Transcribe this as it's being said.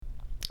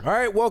All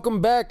right,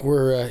 welcome back.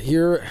 We're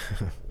here,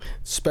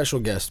 special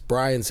guest,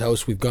 Brian's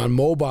house. We've gone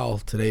mobile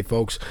today,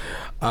 folks.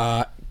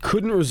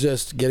 Couldn't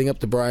resist getting up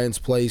to Brian's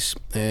place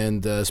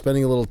and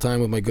spending a little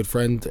time with my good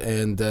friend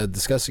and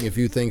discussing a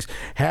few things.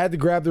 Had to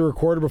grab the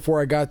recorder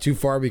before I got too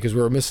far because we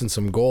were missing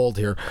some gold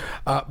here.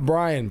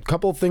 Brian, a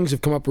couple of things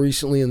have come up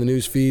recently in the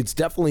news feeds.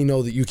 Definitely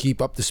know that you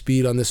keep up to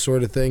speed on this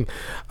sort of thing.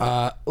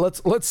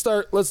 Let's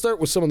start with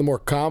some of the more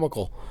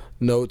comical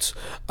notes.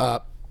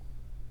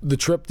 The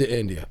trip to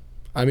India.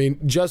 I mean,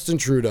 Justin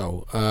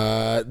Trudeau,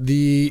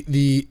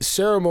 the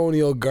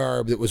ceremonial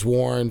garb that was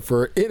worn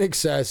for in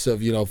excess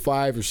of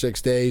 5 or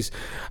 6 days,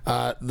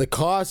 the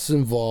costs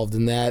involved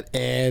in that,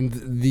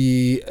 and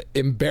the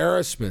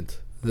embarrassment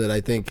that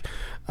I think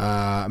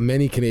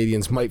many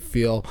Canadians might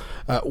feel.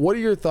 What are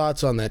your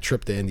thoughts on that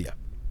trip to India?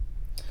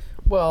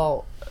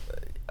 Well,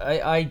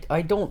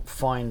 I don't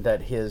find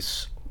that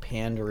his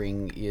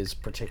pandering is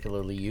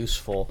particularly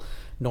useful,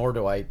 nor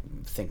do I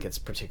think it's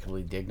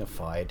particularly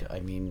dignified. I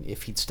mean,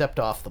 if he'd stepped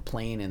off the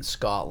plane in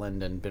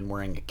Scotland and been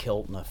wearing a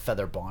kilt and a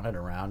feather bonnet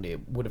around,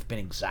 it would have been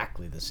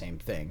exactly the same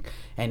thing.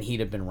 And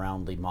he'd have been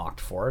roundly mocked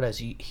for it, as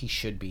he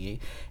should be.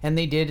 And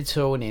they did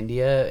so in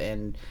India,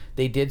 and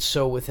they did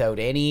so without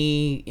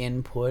any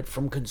input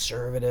from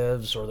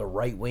conservatives or the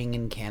right wing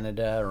in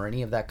Canada or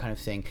any of that kind of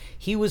thing.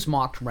 He was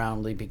mocked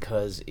roundly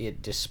because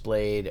it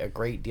displayed a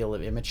great deal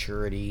of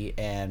immaturity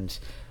and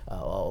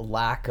a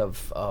lack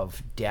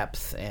of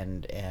depth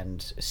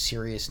and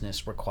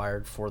seriousness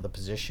required for the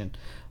position.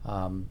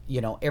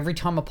 Every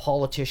time a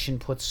politician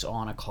puts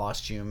on a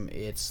costume,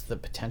 it's the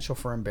potential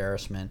for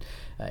embarrassment.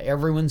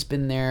 Everyone's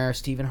been there.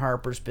 Stephen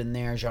Harper's been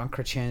there. Jean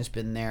Chrétien's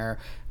been there.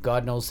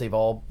 God knows they've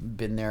all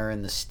been there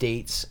in the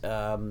States.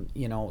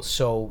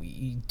 So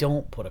you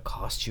don't put a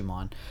costume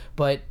on.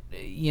 But,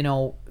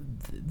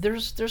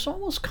 there's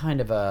almost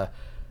kind of a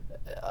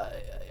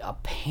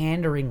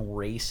pandering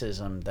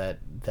racism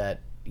that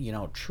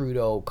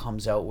Trudeau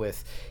comes out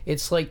with.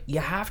 It's like you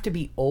have to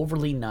be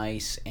overly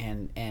nice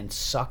and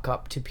suck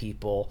up to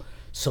people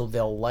so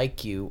they'll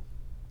like you,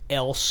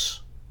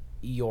 else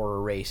you're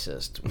a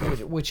racist,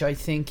 which I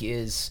think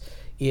is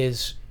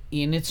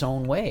in its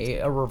own way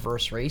a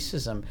reverse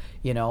racism.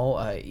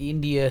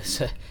 India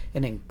is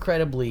an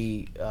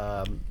incredibly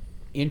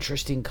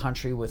interesting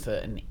country with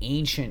an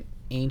ancient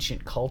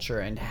culture,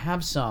 and to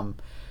have some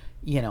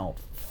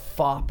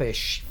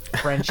foppish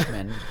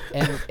Frenchmen,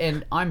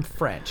 and I'm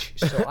French,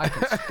 so I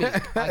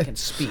can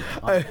speak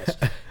on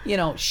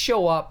this.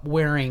 Show up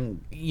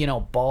wearing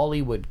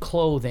Bollywood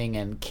clothing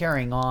and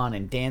carrying on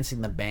and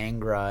dancing the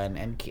Bhangra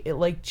and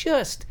like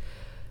just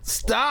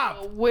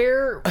stop.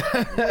 Where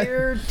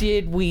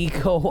did we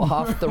go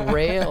off the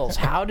rails?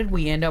 How did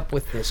we end up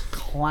with this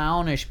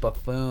clownish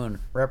buffoon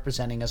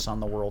representing us on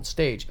the world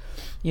stage?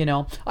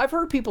 I've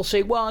heard people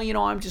say, well,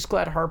 I'm just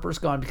glad Harper's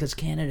gone because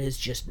Canada is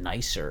just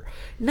nicer.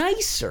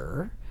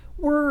 Nicer?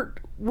 We're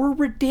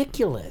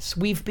ridiculous.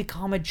 We've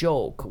become a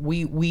joke.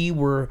 We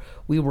were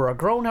a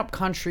grown-up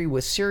country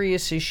with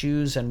serious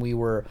issues, and we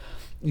were,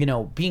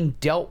 being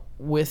dealt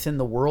with in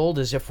the world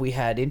as if we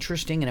had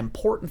interesting and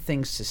important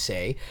things to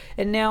say.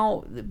 And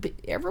now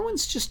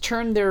everyone's just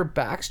turned their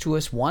backs to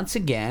us once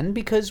again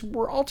because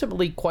we're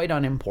ultimately quite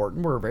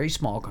unimportant. We're a very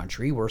small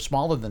country. We're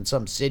smaller than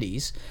some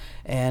cities,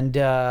 and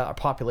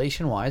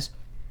population-wise,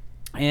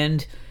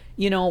 and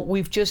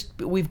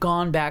we've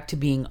gone back to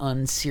being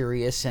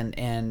unserious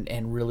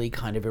and really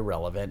kind of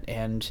irrelevant.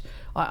 And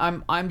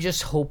I'm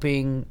just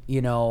hoping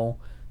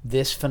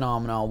this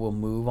phenomenon will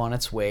move on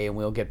its way and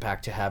we'll get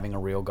back to having a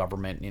real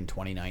government in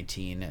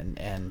 2019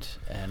 and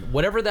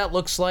whatever that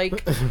looks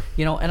like.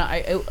 And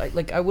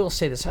I will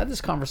say this. I had this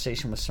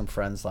conversation with some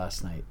friends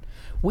last night.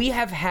 We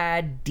have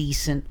had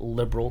decent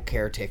liberal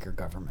caretaker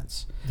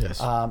governments.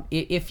 Yes.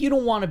 If you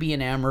don't want to be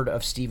enamored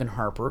of Stephen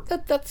Harper,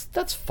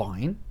 that's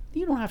fine.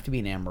 You don't have to be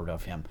enamored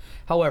of him.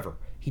 However,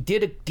 he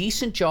did a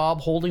decent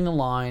job holding the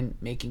line,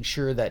 making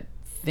sure that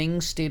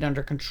things stayed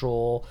under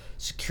control,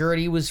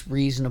 security was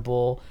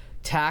reasonable,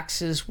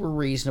 taxes were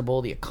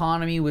reasonable, the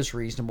economy was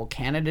reasonable.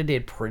 Canada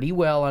did pretty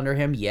well under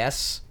him.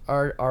 Yes,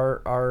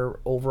 our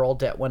overall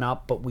debt went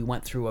up, but we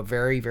went through a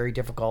very, very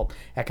difficult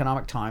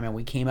economic time, and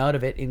we came out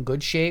of it in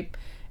good shape,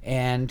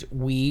 and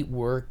we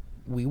were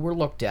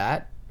looked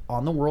at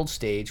on the world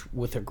stage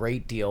with a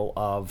great deal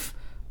of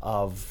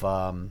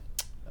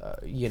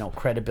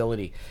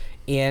credibility.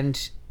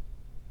 And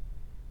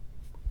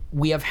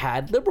we have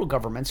had liberal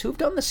governments who've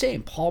done the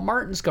same. Paul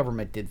Martin's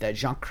government did that.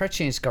 Jean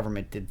Chrétien's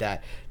government did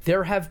that.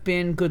 There have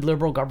been good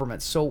liberal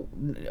governments. So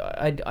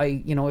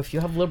if you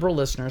have liberal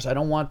listeners, I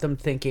don't want them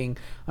thinking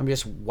I'm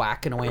just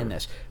whacking away in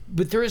this.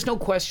 But there is no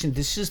question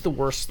this is the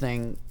worst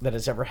thing that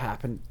has ever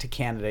happened to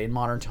Canada in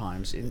modern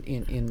times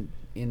in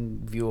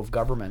view of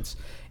governments.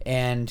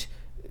 And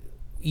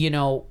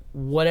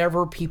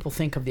whatever people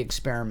think of the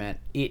experiment,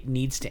 it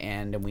needs to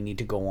end, and we need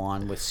to go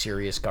on with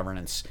serious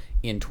governance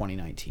in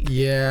 2019.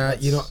 Yeah,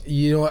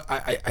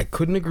 I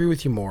couldn't agree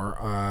with you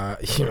more.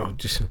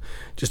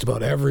 Just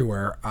about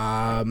everywhere.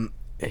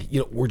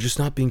 we're just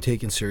not being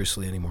taken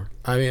seriously anymore.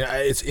 I mean,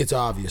 it's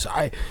obvious.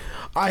 I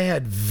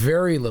had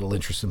very little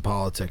interest in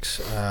politics.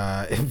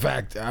 In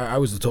fact, I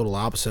was the total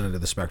opposite end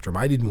of the spectrum.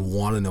 I didn't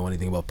want to know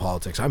anything about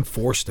politics. I'm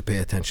forced to pay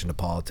attention to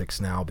politics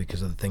now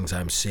because of the things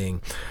I'm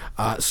seeing.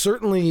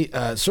 Certainly,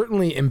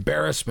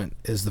 embarrassment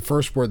is the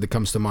first word that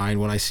comes to mind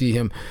when I see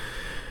him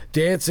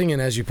dancing and,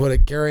 as you put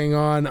it, carrying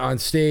on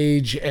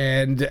stage,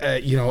 and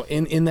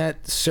in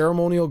that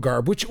ceremonial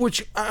garb,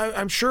 which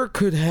I'm sure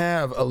could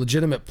have a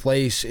legitimate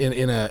place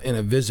in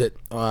a visit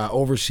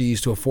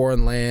overseas to a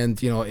foreign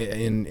land,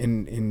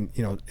 in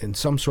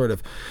some sort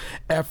of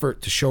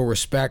effort to show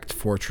respect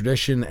for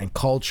tradition and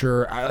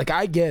culture.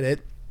 I get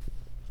it.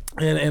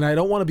 And I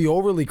don't want to be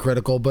overly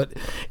critical, but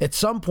at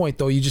some point,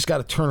 though, you just got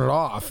to turn it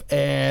off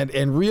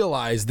and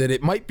realize that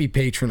it might be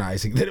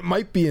patronizing, that it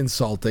might be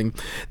insulting,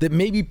 that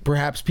maybe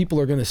perhaps people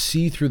are going to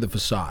see through the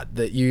facade,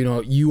 that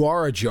you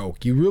are a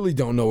joke, you really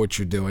don't know what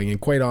you're doing, and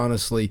quite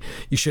honestly,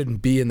 you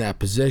shouldn't be in that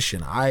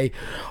position. I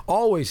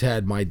always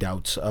had my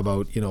doubts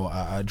about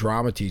a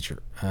drama teacher.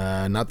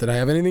 Not that I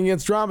have anything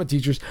against drama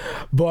teachers,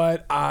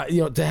 but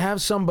to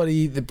have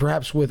somebody that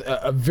perhaps with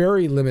a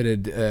very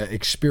limited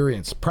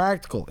experience,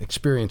 practical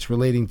experience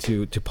relating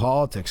to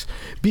politics,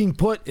 being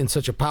put in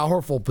such a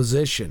powerful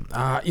position.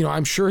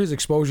 I'm sure his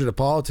exposure to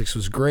politics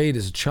was great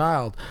as a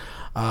child.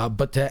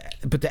 But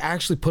to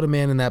actually put a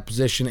man in that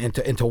position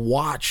and to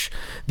watch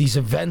these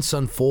events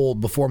unfold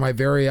before my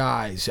very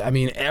eyes, I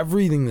mean,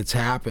 everything that's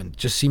happened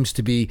just seems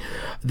to be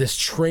this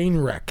train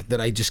wreck that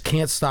I just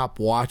can't stop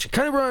watching.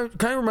 Kind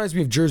of reminds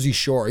me of Jersey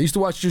Shore. I used to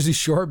watch Jersey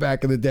Shore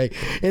back in the day,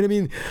 and I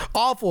mean,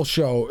 awful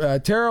show,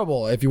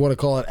 terrible if you want to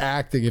call it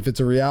acting, if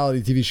it's a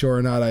reality TV show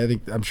or not.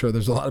 I'm sure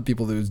there's a lot of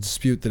people that would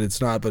dispute that it's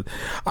not, but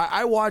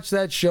I watched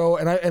that show,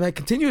 and I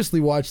continuously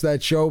watch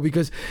that show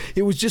because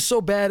it was just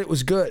so bad it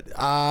was good.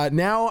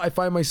 Now I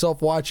find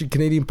myself watching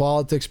Canadian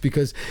politics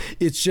because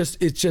it's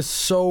just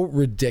so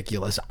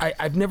ridiculous.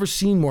 I've never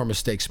seen more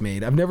mistakes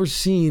made. I've never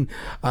seen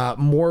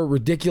more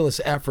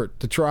ridiculous effort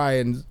to try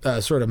and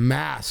sort of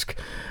mask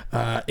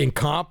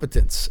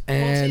incompetence.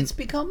 And it's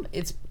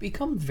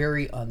become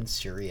very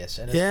unserious.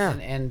 And yeah.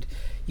 And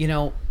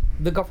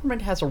the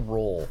government has a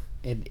role,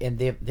 and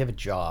they have a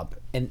job.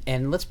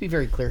 And let's be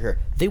very clear here.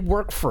 They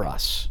work for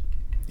us.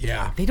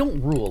 Yeah. They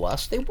don't rule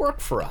us. They work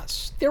for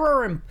us.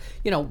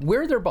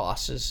 We're their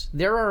bosses.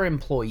 They're our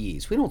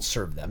employees. We don't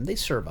serve them. They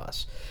serve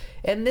us.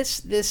 And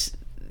this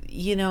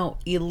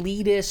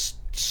elitist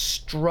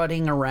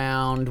strutting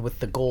around with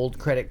the gold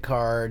credit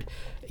card,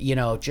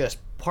 just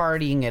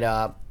partying it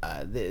up,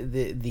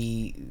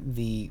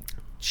 the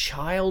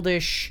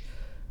childish,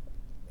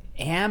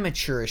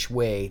 amateurish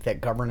way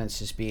that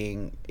governance is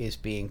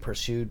being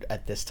pursued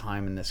at this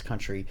time in this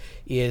country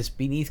is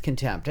beneath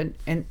contempt.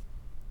 And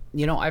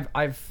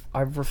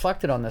I've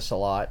reflected on this a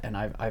lot, and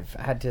I've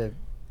had to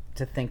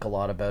think a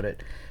lot about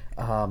it,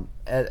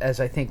 as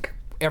I think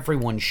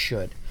everyone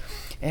should.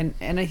 And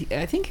I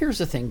think here's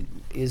the thing,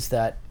 is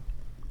that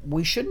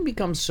we shouldn't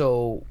become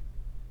so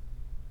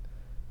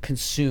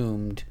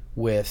consumed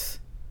with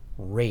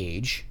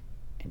rage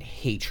and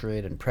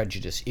hatred and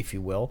prejudice, if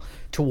you will,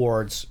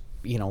 towards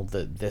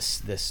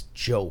this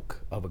joke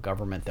of a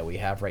government that we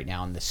have right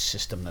now, and this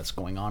system that's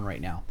going on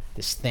right now,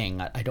 this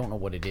thing. I don't know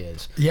what it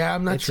is. Yeah,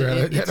 I'm not sure how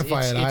to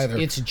identify it either.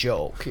 It's a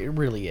joke. It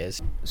really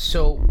is.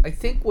 So I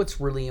think what's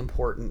really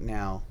important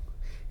now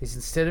is,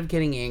 instead of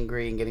getting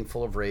angry and getting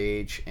full of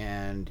rage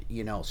and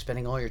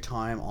spending all your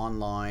time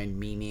online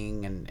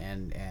memeing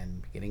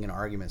and getting in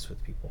arguments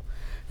with people,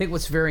 I think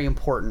what's very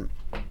important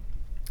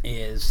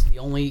is the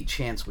only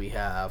chance we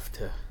have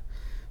to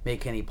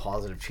make any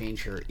positive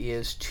change here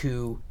is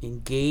to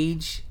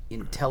engage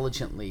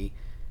intelligently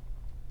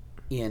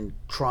in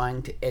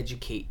trying to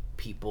educate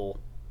people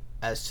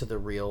as to the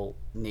real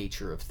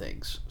nature of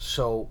things.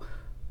 So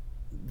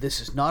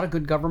this is not a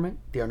good government.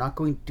 They are not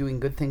doing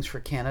good things for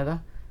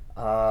Canada.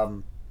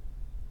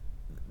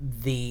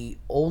 The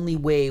only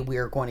way we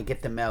are going to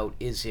get them out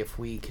is if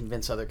we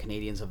convince other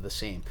Canadians of the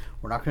same.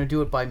 We're not going to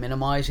do it by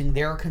minimizing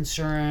their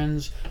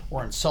concerns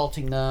or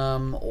insulting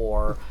them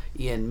or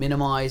in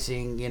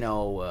minimizing,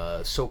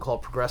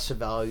 so-called progressive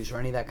values or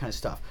any of that kind of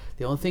stuff.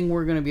 The only thing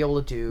we're going to be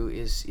able to do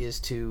is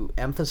to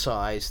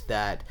emphasize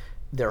that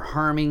they're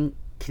harming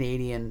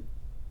Canadian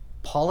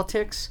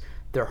politics,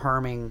 they're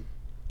harming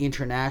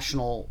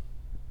international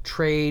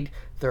trade,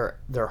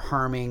 they're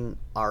harming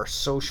our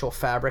social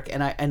fabric,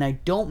 and I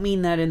don't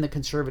mean that in the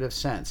conservative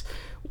sense.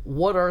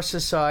 What our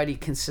society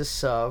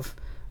consists of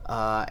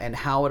and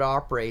how it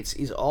operates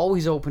is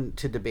always open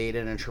to debate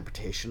and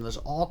interpretation. There's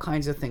all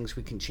kinds of things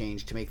we can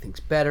change to make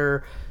things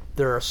better.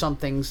 There are some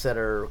things that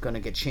are going to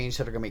get changed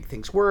that are going to make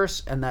things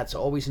worse, and that's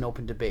always an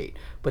open debate.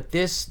 But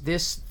this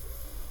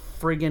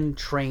friggin'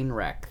 train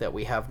wreck that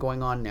we have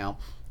going on now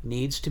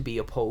needs to be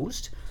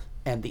opposed,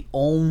 and the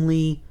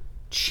only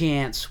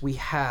chance we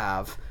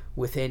have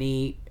with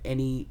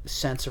any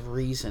sense of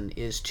reason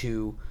is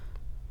to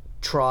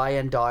try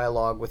and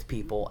dialogue with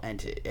people and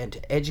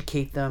to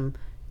educate them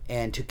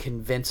and to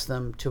convince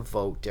them to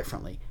vote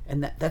differently.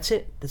 And that's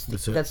it.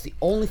 That's the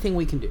only thing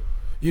we can do.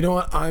 You know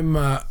what? I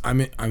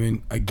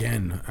mean,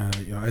 again,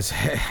 you know, as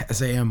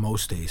I am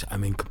most days,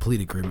 I'm in complete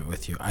agreement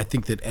with you. I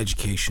think that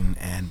education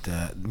and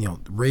you know,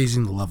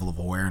 raising the level of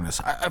awareness.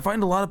 I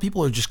find a lot of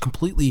people are just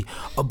completely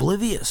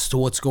oblivious to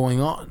what's going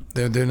on.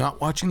 They're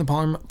not watching the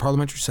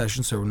parliamentary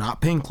sessions. They're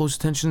not paying close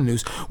attention to the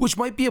news, which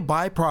might be a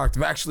byproduct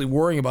of actually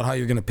worrying about how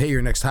you're going to pay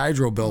your next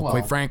hydro bill.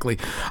 Quite frankly,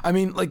 I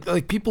mean,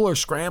 like people are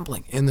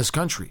scrambling in this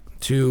country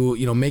to,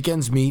 you know, make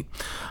ends meet.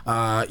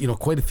 You know,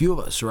 quite a few of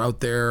us are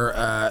out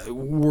there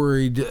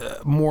worried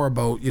more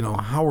about, you know,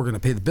 how we're going to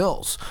pay the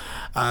bills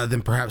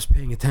than perhaps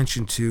paying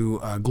attention to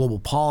global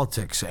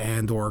politics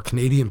and or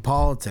Canadian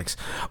politics,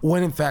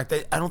 when in fact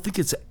I don't think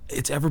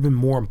it's ever been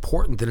more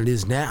important than it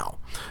is now,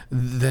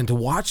 than to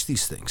watch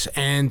these things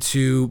and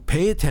to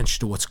pay attention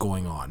to what's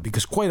going on.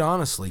 Because quite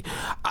honestly,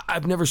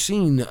 I've never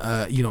seen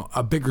you know,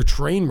 a bigger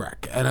train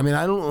wreck, and I mean,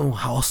 I don't know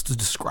how else to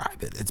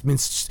describe it.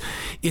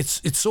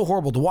 It's so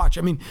horrible to watch.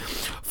 I mean,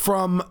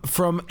 from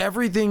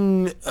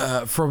everything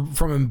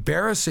from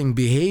embarrassing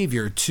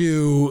behavior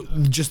to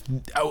just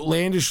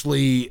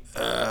outlandishly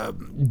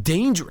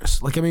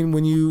dangerous. Like, I mean,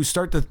 when you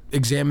start to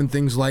examine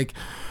things like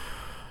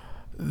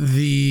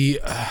the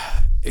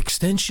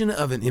extension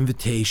of an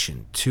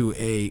invitation to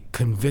a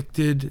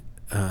convicted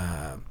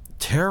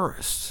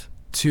terrorist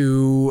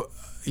to,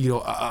 you know,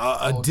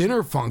 a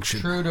dinner function.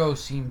 Trudeau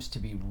seems to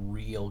be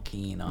real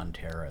keen on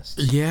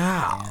terrorists.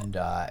 Yeah,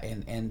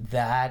 and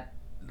that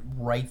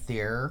right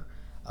there,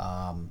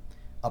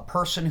 a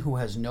person who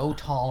has no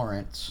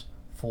tolerance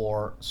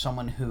for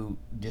someone who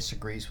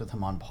disagrees with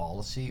him on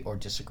policy or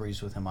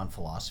disagrees with him on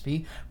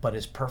philosophy, but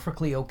is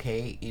perfectly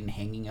okay in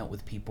hanging out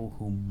with people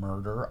who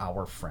murder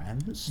our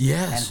friends,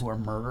 yes, and who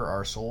murder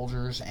our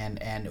soldiers,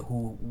 and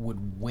who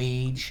would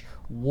wage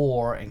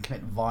war and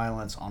commit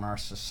violence on our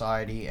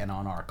society and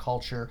on our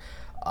culture.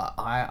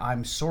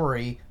 I'm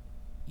sorry,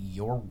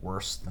 you're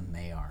worse than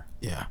they are.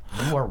 Yeah.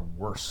 You are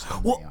worse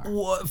than they are.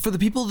 Well, for the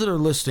people that are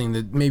listening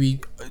that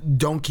maybe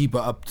don't keep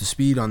up to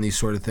speed on these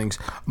sort of things,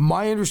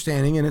 my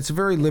understanding, and it's a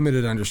very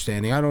limited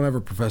understanding, I don't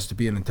ever profess to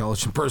be an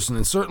intelligent person,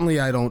 and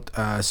certainly I don't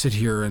sit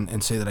here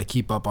and say that I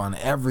keep up on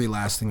every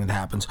last thing that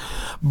happens,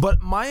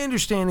 but my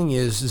understanding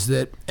is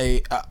that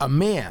a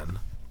man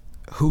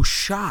who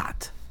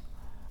shot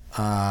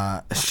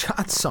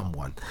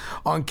someone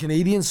on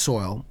Canadian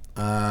soil,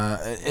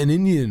 an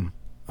Indian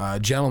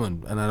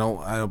gentleman, and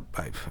I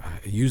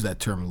use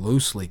that term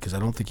loosely because I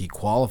don't think he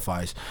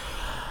qualifies.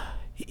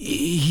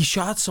 He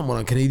shot someone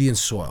on Canadian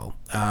soil.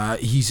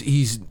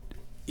 He's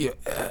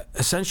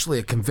essentially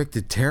a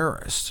convicted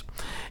terrorist,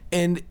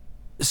 and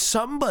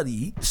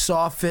somebody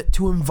saw fit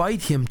to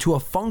invite him to a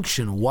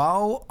function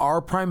while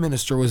our Prime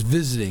Minister was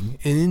visiting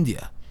in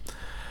India.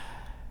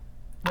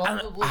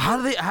 Well, how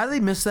do they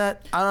miss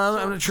that?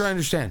 I'm not sure I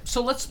understand.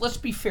 So let's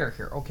be fair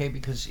here, okay?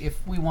 Because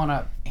if we want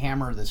to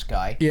hammer this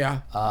guy, yeah,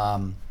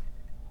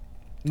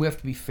 we have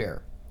to be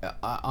fair.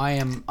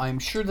 I'm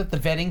sure that the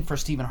vetting for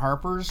Stephen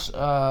Harper's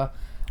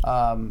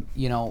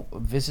you know,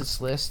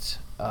 visits list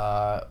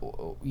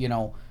you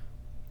know,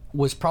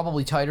 was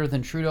probably tighter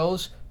than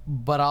Trudeau's,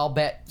 but I'll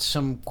bet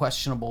some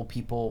questionable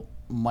people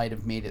might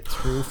have made it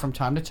through from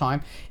time to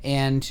time,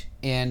 and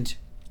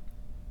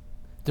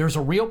there's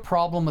a real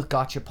problem with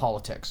gotcha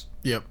politics.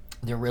 Yep.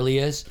 There really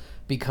is,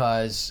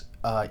 because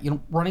you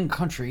know, running a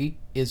country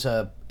is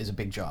a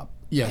big job.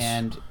 Yes.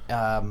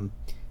 And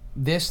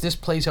this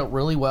plays out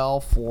really well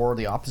for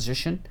the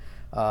opposition,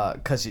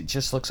 because it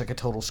just looks like a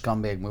total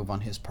scumbag move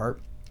on his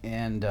part.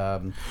 And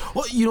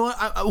well, you know what?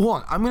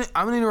 Hold on. I'm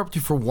gonna interrupt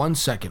you for 1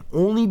 second,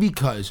 only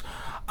because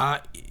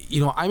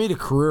you know, I made a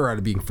career out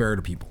of being fair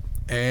to people,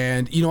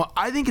 and you know,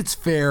 I think it's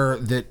fair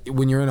that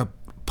when you're in a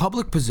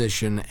public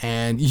position,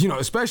 and you know,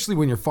 especially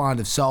when you're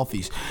fond of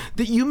selfies,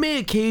 that you may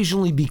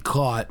occasionally be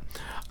caught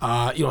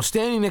you know,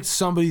 standing next to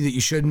somebody that you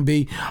shouldn't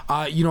be.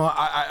 You know,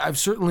 I've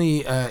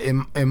certainly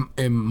in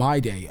my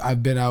day,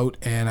 I've been out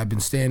and I've been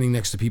standing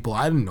next to people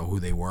I didn't know who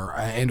they were,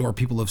 and or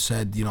people have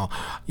said, you know,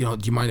 do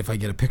you mind if I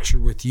get a picture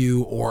with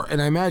you? Or,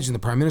 and I imagine the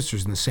Prime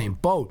Minister's in the same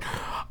boat.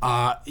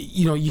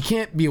 You know, you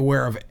can't be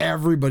aware of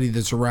everybody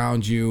that's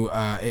around you,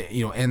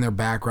 you know, and their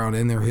background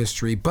and their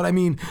history. But I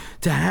mean,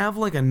 to have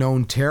like a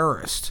known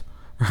terrorist,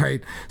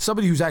 right?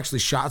 Somebody who's actually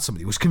shot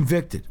somebody, was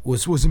convicted,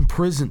 was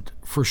imprisoned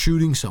for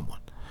shooting someone.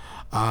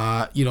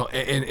 You know,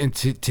 and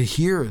to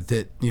hear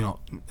that, you know,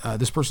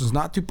 this person's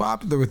not too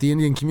popular with the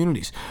Indian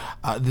communities,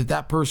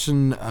 that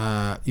person,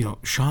 you know,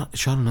 shot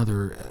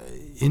another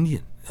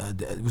Indian.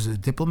 Was it a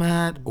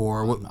diplomat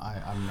or what?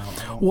 I'm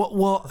not.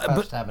 Well,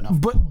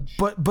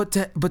 but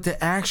to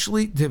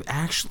actually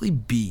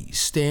be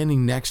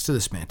standing next to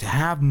this man, to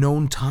have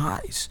known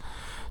ties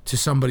to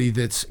somebody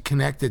that's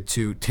connected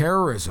to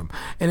terrorism,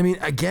 and I mean,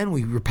 again,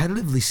 we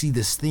repetitively see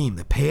this theme: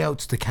 the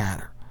payouts to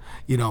Qatar.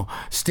 You know,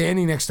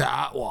 standing next to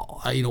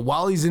Atwal, you know,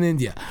 while he's in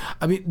India.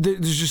 I mean,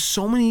 there's just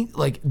so many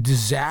like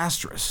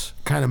disastrous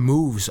kind of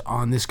moves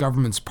on this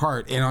government's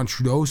part and on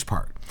Trudeau's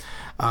part.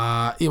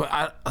 You know,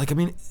 I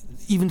mean,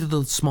 even to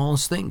the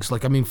smallest things.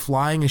 Like, I mean,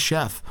 flying a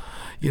chef,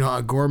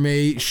 a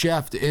gourmet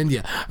chef to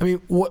India. I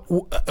mean, what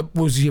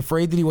was he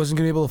afraid that he wasn't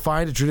going to be able to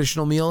find a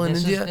traditional meal in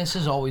India? This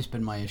has always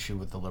been my issue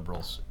with the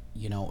Liberals.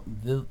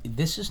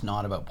 This is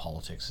not about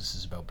politics. This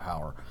is about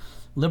power.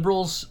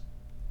 Liberals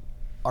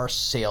are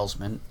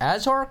salesmen,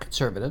 as are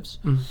conservatives,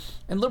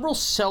 and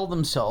Liberals sell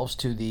themselves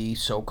to the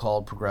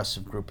so-called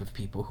progressive group of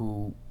people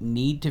who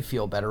need to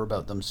feel better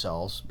about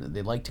themselves.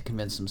 They like to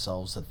convince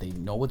themselves that they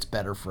know what's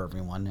better for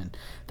everyone, and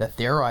that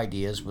their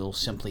ideas will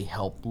simply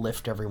help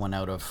lift everyone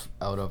out of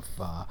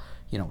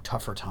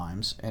tougher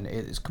times. And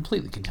it is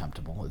completely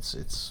contemptible.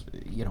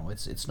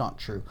 It's not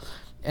true.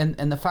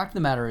 And the fact of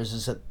the matter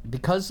is that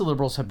because the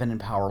Liberals have been in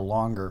power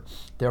longer,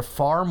 they're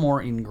far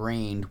more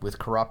ingrained with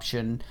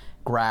corruption,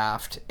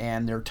 graft,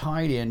 and they're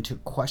tied into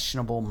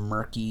questionable,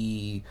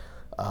 murky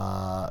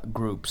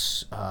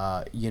groups.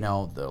 A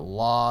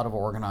lot of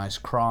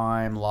organized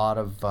crime, a lot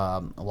of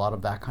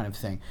that kind of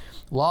thing,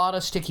 a lot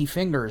of sticky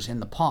fingers in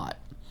the pot.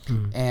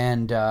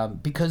 And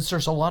because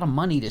there's a lot of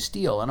money to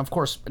steal, and of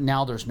course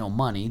now there's no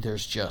money,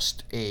 there's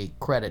just a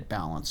credit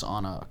balance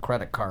on a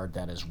credit card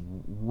that is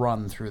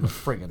run through the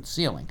friggin'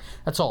 ceiling.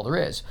 That's all there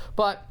is.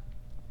 But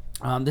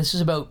this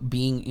is about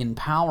being in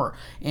power,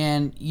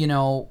 and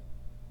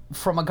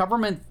from a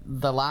government,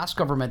 the last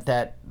government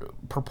that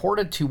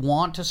purported to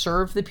want to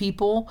serve the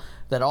people,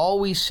 that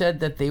always said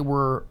that they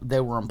were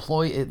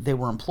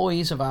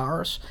employees of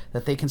ours,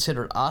 that they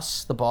considered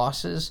us the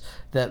bosses,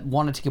 that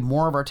wanted to give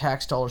more of our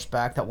tax dollars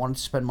back, that wanted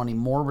to spend money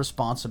more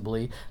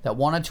responsibly, that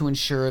wanted to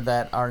ensure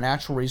that our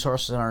natural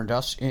resources and our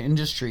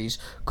industries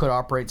could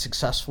operate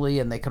successfully,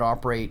 and they could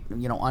operate,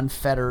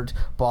 unfettered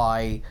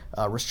by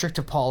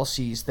restrictive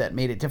policies that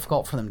made it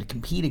difficult for them to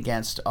compete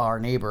against our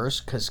neighbors.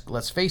 Because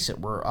let's face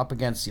it, we're up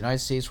against the United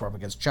States, we're up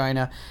against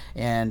China,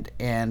 and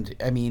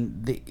I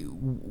mean,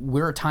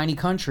 we're a tiny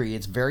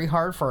country. It's very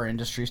hard for our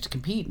industries to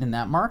compete in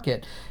that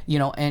market,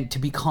 and to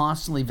be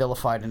constantly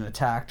vilified and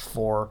attacked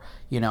for,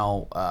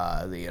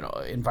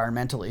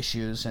 environmental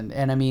issues.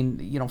 And I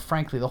mean,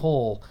 frankly, the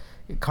whole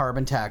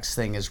carbon tax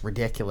thing is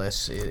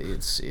ridiculous.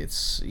 It's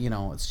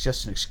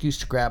just an excuse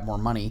to grab more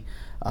money,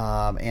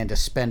 and to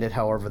spend it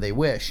however they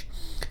wish.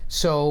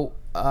 So,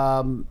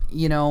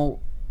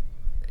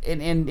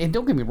 And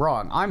don't get me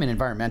wrong, I'm an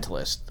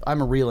environmentalist.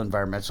 I'm a real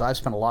environmentalist. I've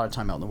spent a lot of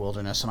time out in the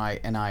wilderness, and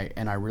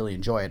I really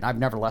enjoy it. And I've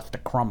never left a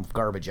crumb of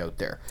garbage out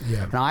there.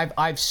 Yeah. Now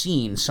I've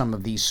seen some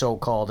of these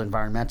so-called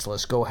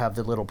environmentalists go have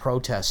the little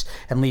protests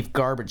and leave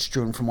garbage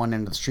strewn from one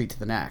end of the street to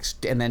the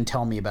next, and then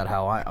tell me about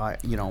how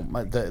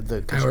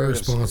the how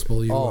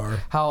irresponsible you are,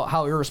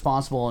 how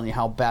irresponsible and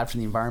how bad for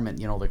the environment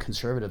the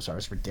conservatives are.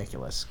 Is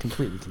ridiculous,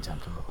 completely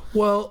contemptible.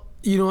 Well,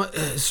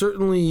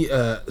 certainly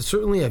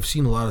I've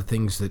seen a lot of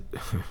things that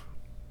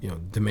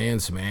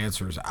demand some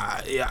answers.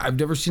 I've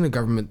never seen a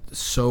government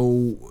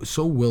so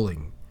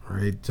willing,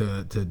 right,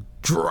 to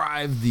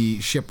drive the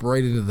ship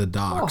right into the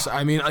docks.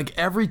 I mean, like,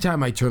 every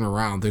time I turn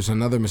around, there's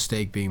another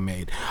mistake being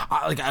made.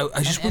 I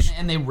just wish...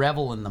 And they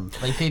revel in them.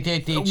 Like, they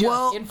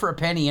just in for a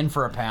penny, in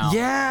for a pound.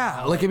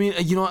 Yeah. Like, I mean,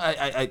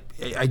 I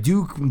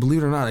do,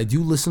 believe it or not, I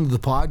do listen to the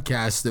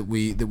podcasts that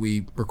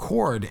we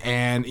record,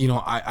 and,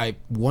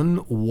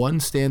 one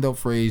standout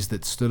phrase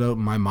that stood out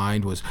in my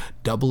mind was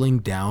doubling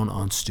down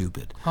on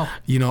stupid. Oh.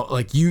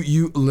 Like,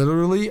 you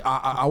literally,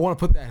 I want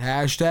to put that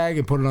hashtag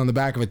and put it on the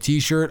back of a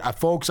t-shirt.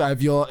 Folks,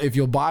 if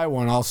you'll buy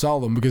one, I'll sell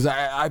them, because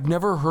I've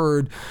never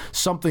heard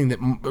something that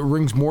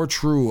rings more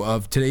true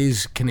of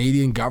today's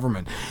Canadian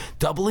government.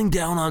 Doubling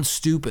down on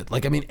stupid.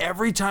 Like, I mean,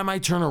 every time I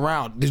turn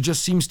around, there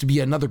just seems to be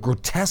another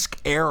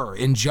grotesque error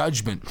in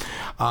judgment.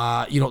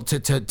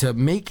 To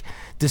make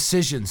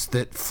decisions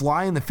that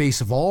fly in the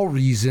face of all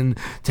reason,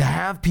 to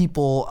have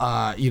people,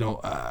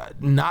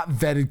 not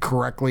vetted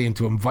correctly, and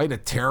to invite a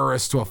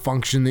terrorist to a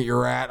function that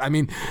you're at. I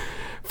mean,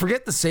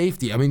 forget the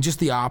safety. I mean, just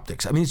the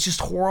optics. I mean, it's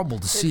just horrible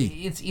to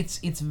see.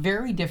 It's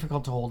very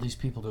difficult to hold these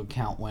people to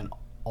account when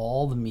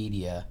all the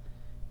media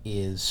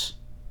is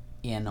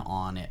in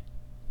on it.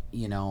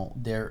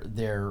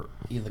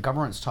 The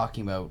government's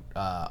talking about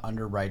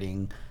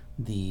underwriting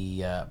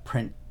the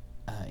print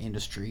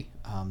industry,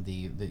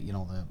 the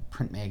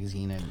print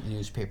magazine and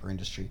newspaper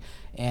industry,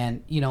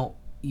 and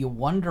you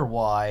wonder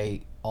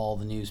why all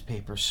the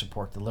newspapers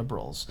support the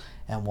Liberals,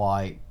 and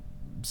why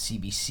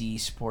CBC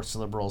supports the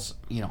Liberals.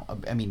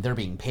 I mean, they're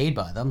being paid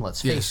by them,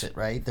 let's face it,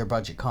 right? Their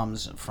budget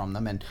comes from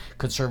them, and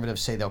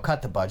conservatives say they'll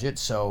cut the budget,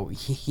 so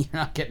you're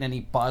not getting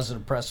any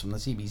positive press from the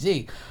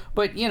CBC.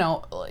 But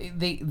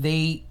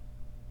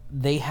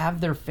they have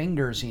their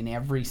fingers in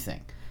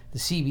everything. The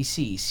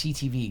CBC,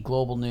 CTV,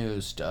 Global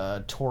News,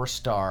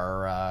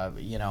 Torstar,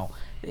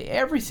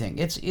 everything.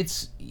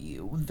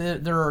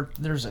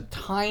 There's a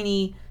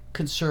tiny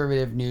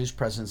conservative news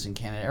presence in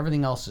Canada.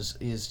 Everything else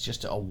is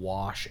just a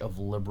wash of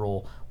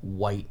liberal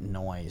white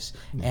noise.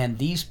 And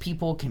these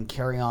people can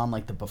carry on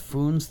like the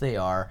buffoons they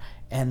are,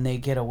 and they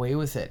get away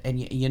with it. And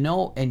you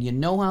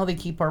know how they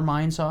keep our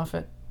minds off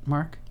it,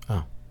 Mark?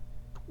 Oh.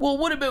 Well,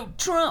 what about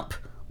Trump?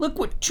 Look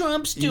what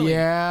Trump's doing.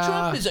 Yeah.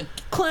 Trump is a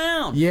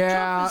clown.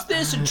 Yeah. Trump is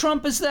this and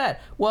Trump is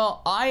that.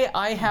 Well,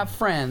 I have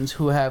friends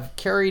who have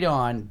carried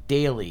on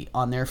daily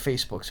on their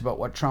Facebooks about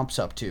what Trump's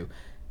up to,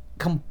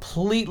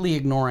 completely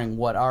ignoring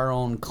what our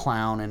own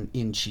clown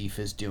in chief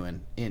is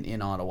doing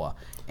in Ottawa.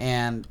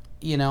 And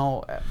you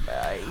know,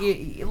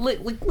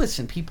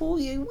 listen, people,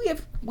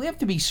 we have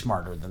to be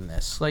smarter than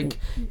this. Like,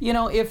 you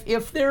know,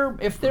 if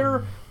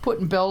they're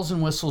putting bells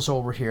and whistles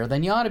over here,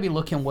 then you ought to be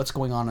looking at what's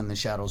going on in the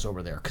shadows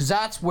over there, because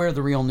that's where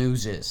the real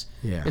news is.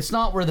 Yeah. It's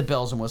not where the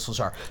bells and whistles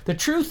are. The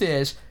truth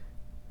is,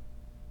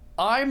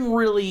 I'm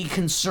really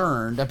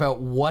concerned about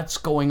what's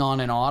going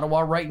on in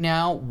Ottawa right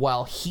now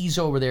while he's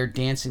over there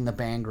dancing the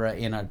Bhangra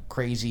in a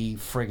crazy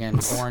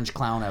friggin' orange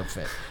clown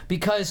outfit.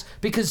 Because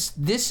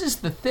this is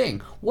the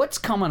thing. What's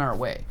coming our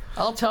way?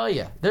 I'll tell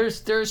you.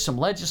 There's some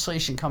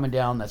legislation coming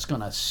down that's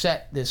going to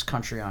set this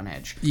country on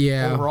edge.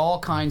 Yeah. Over all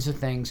kinds of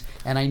things.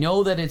 And I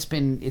know that it's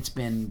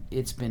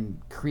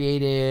been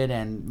created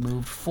and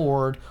moved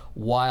forward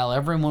while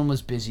everyone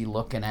was busy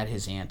looking at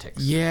his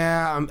antics.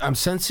 Yeah, I'm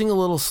sensing a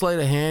little sleight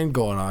of hand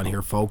going on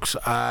here, folks.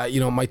 You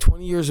know, my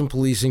 20 years in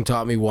policing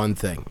taught me one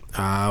thing.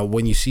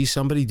 When you see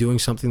somebody doing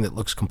something that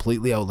looks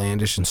completely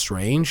outlandish and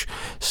strange,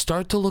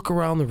 start to look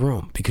around the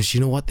room, because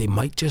you know what? They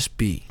might just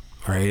be,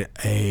 right,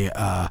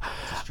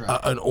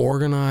 an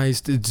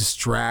organized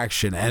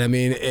distraction. And I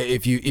mean,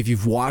 if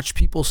you've watched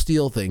people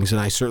steal things,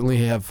 and I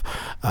certainly have,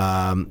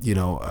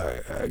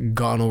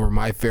 gone over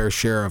my fair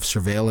share of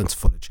surveillance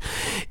footage,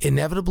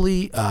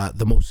 inevitably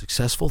the most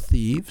successful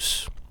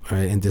thieves,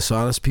 right, and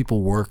dishonest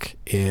people work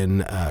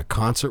in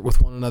concert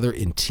with one another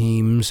in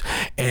teams,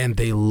 and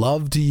they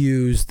love to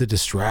use the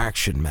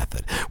distraction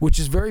method, which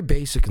is very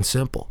basic and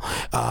simple.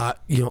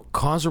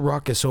 Cause a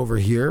ruckus over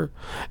here,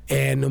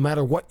 and no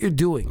matter what you're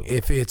doing,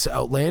 if it's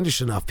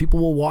outlandish enough, people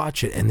will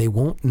watch it and they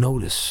won't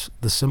notice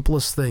the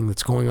simplest thing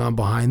that's going on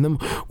behind them,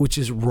 which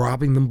is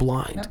robbing them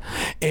blind,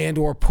 and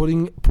or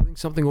putting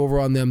something over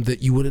on them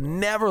that you would have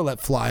never let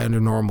fly under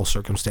normal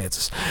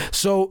circumstances.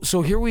 So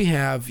here we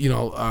have,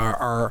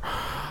 our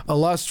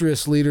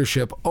illustrious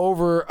leadership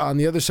over on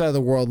the other side of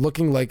the world,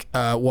 looking like,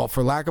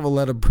 for lack of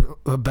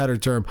a better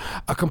term,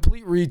 a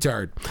complete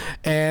retard.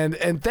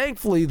 And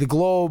thankfully, the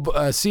Globe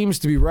seems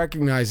to be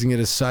recognizing it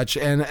as such.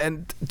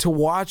 And to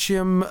watch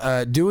him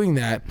doing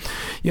that,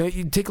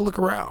 you take a look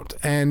around.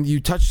 And you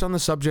touched on the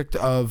subject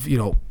of,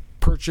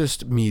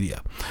 purchased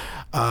media.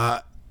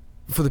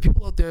 For the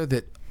people out there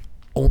that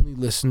only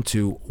listen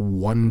to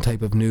one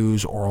type of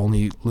news or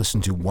only listen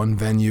to one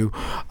venue,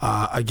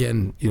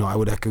 again, I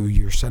would echo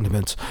your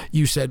sentiments.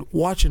 You said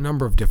watch a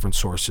number of different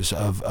sources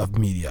of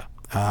media.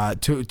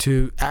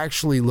 To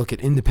actually look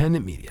at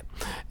independent media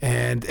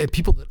and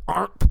people that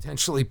aren't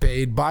potentially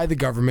paid by the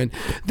government,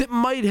 that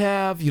might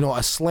have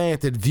a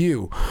slanted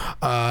view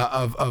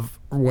of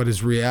what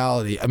is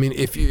reality. I mean,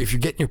 if you're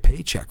getting your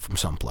paycheck from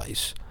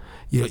someplace,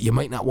 you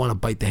might not want to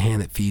bite the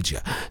hand that feeds you.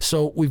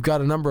 So we've got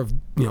a number of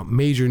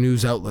major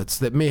news outlets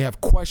that may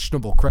have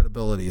questionable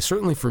credibility.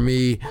 Certainly for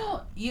me.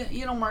 Well,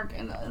 Mark,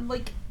 and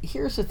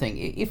here's the thing: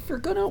 if you're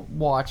gonna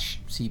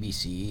watch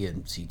CBC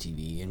and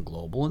CTV and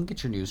Global and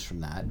get your news from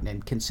that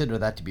and consider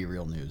that to be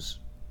real news,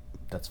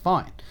 that's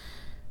fine.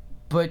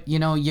 But you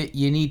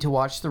need to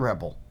watch The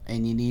Rebel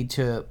and you need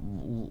to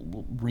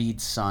read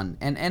Sun.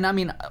 And I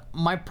mean,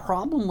 my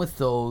problem with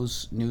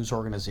those news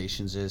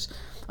organizations is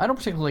I don't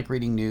particularly like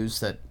reading news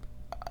that.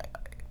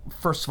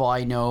 First of all,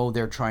 I know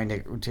they're trying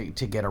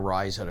to get a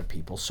rise out of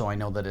people, so I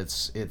know that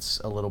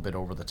it's a little bit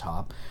over the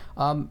top.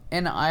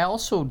 And I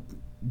also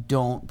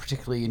don't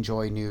particularly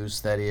enjoy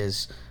news that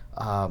is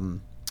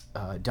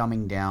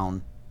dumbing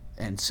down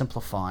and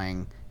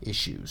simplifying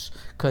issues,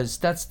 because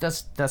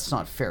that's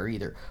not fair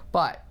either.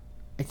 But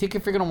I think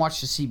if you're going to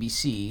watch the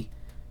CBC,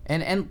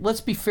 and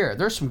let's be fair,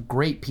 there's some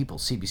great people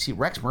at CBC.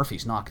 Rex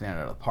Murphy's knocking it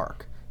out of the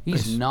park.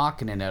 He's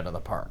knocking it out of the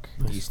park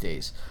these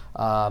days.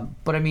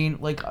 But I mean,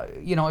 if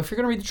you're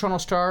gonna read the Toronto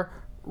Star,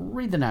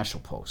 read the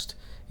National Post.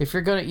 If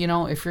you're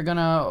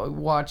gonna,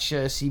 watch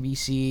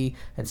CBC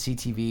and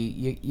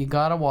CTV, you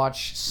gotta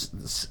watch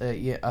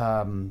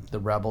the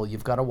Rebel.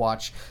 You've got to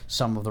watch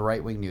some of the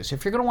right wing news.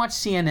 If you're gonna watch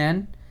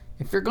CNN.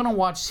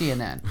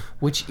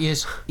 Which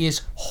is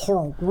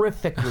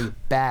horrifically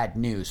bad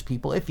news,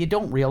 people. If you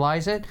don't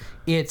realize it,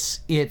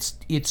 it's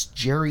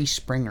Jerry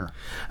Springer.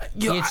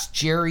 It's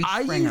Jerry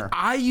Springer.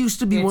 I used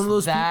to be one of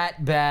those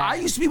that bad. I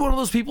used to be one of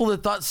those people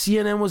that thought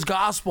CNN was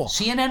gospel.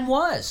 CNN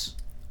was.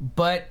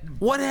 But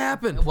what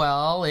happened?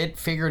 Well, it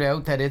figured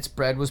out that its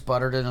bread was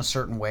buttered in a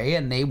certain way,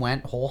 and they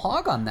went whole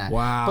hog on that.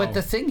 Wow. But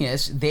the thing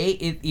is,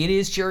 it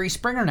is Jerry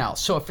Springer now.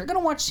 So if you're going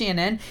to watch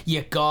CNN,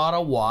 you got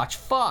to watch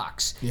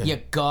Fox. Yeah.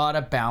 You got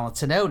to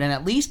balance it out. And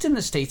at least in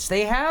the States,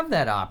 they have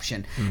that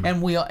option.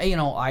 Mm.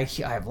 And I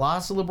have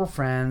lots of liberal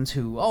friends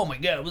who, oh my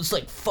God, it was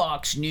like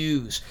Fox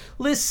News.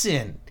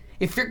 Listen.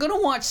 If you're going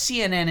to watch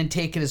CNN and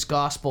take it as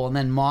gospel and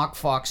then mock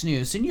Fox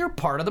News, then you're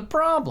part of the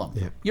problem.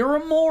 Yeah. You're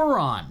a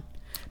moron.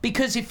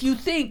 Because if you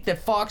think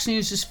that Fox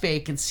News is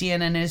fake and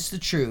CNN is the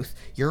truth,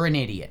 you're an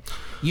idiot.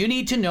 You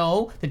need to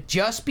know that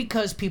just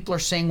because people are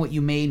saying what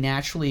you may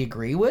naturally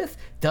agree with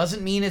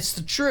doesn't mean it's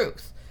the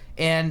truth.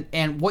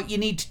 And what you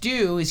need to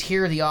do is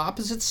hear the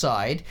opposite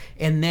side,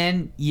 and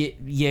then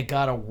you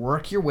gotta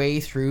work your way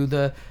through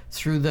the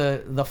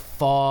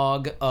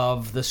fog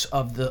of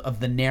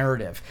the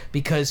narrative,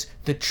 because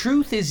the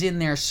truth is in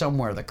there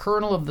somewhere. The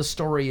kernel of the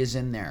story is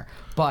in there,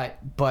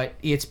 but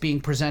it's being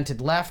presented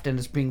left and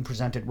it's being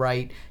presented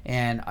right,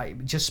 and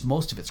just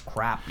most of it's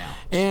crap now.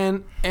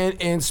 And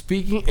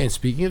speaking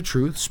of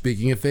truth,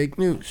 speaking of fake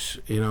news,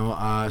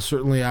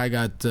 certainly I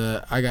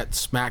got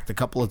smacked a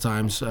couple of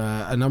times.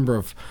 A number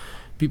of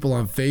people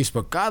on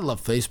Facebook. God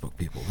love Facebook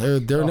people.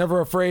 They're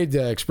never afraid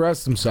to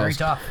express themselves.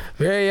 Very tough.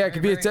 Yeah, it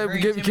could be a tough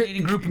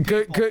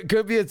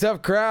could be a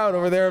tough crowd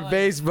over there on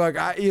Facebook.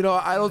 I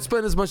don't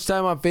spend as much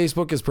time on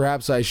Facebook as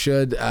perhaps I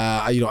should.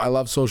 I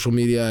love social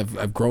media.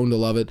 I've grown to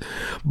love it,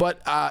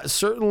 but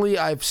certainly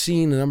I've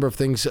seen a number of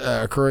things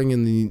occurring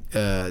in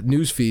the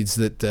news feeds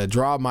that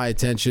draw my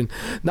attention.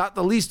 Not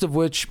the least of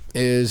which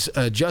is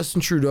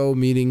Justin Trudeau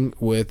meeting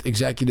with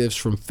executives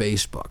from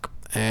Facebook.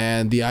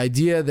 And the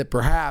idea that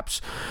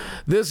perhaps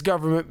this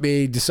government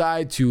may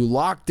decide to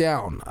lock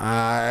down.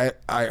 I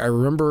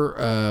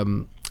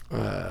remember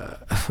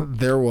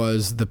there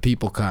was the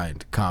people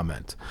kind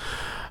comment.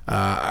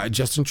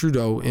 Justin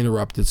Trudeau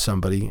interrupted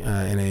somebody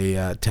in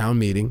a town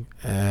meeting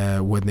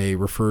when they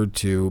referred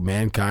to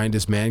mankind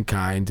as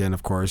mankind, and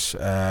of course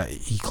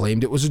he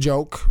claimed it was a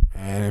joke,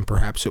 and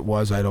perhaps it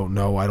was. I don't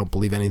know. I don't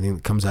believe anything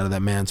that comes out of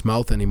that man's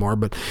mouth anymore,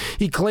 but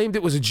he claimed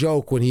it was a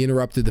joke when he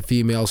interrupted the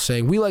female,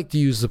 saying, "We like to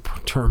use the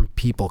term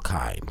people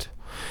kind."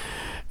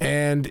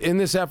 And in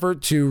this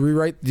effort to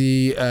rewrite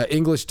the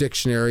English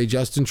dictionary,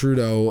 Justin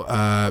Trudeau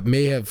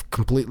may have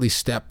completely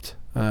stepped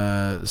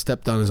on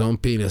his own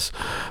penis,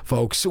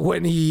 folks,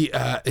 when he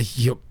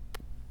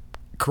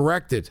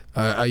corrected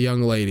a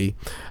young lady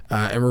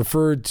and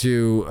referred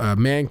to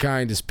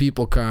mankind as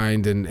people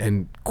kind,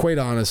 and quite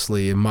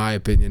honestly, in my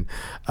opinion,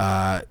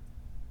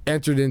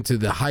 entered into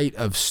the height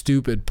of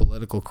stupid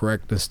political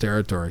correctness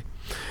territory.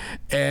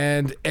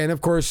 And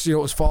of course, it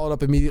was followed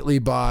up immediately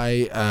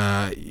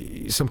by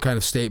some kind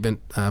of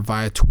statement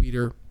via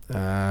Twitter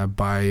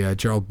by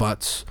Gerald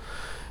Butts,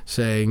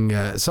 saying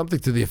something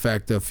to the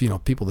effect of,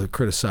 people that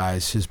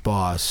criticize his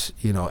boss,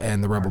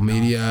 and the rebel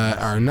media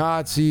are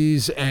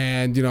Nazis.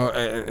 And,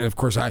 and of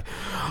course, I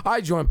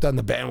jumped on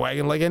the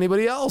bandwagon like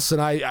anybody else.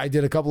 And I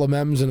did a couple of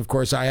memes. And, of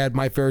course, I had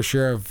my fair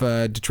share of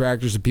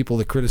detractors and people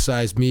that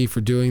criticized me for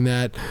doing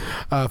that.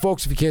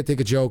 Folks, if you can't take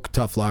a joke,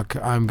 tough luck.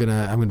 I'm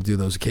gonna do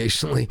those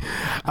occasionally.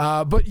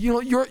 But,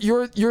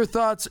 your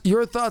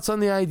thoughts on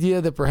the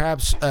idea that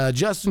perhaps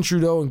Justin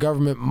Trudeau and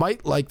government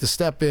might like to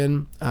step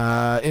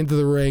into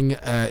the ring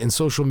in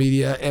social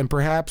media and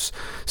perhaps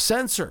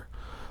censor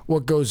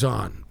what goes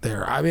on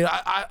there. I mean,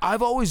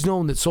 I've always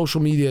known that social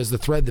media is the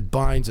thread that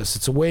binds us.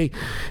 It's a way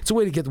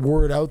to get the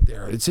word out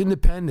there. It's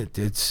independent.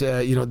 It's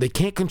they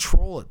can't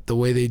control it the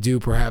way they do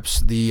perhaps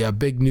the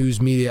big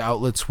news media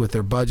outlets with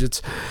their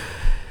budgets.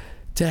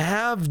 To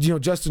have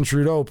Justin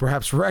Trudeau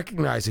perhaps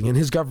recognizing, and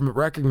his government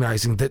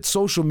recognizing, that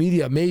social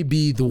media may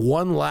be the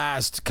one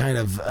last kind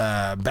of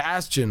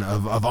bastion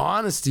of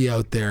honesty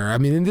out there. I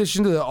mean, in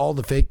addition to all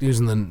the fake news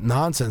and the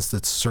nonsense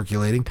that's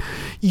circulating,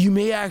 you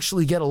may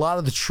actually get a lot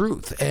of the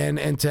truth,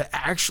 and to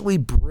actually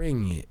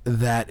bring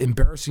that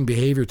embarrassing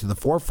behavior to the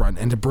forefront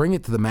and to bring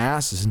it to the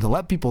masses and to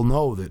let people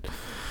know that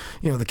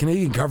the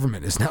Canadian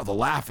government is now the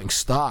laughing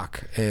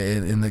stock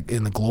in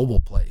the global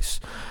place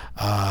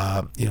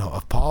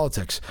of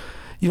politics.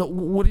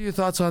 What are your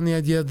thoughts on the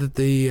idea that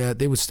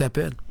they would step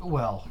in?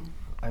 Well,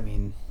 I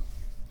mean,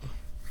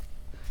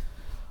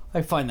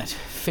 I find that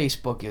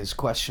Facebook is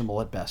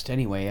questionable at best.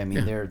 Anyway, I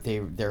mean,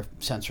 they're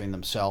censoring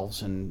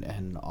themselves,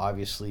 and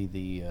obviously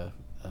the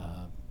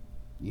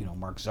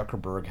Mark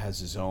Zuckerberg has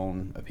his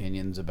own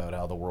opinions about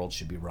how the world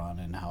should be run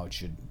and how it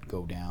should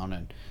go down,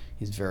 and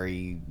he's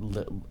very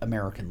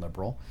American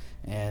liberal,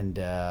 and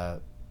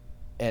the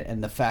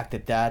fact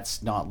that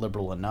that's not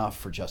liberal enough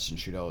for Justin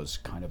Trudeau is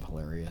kind of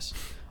hilarious.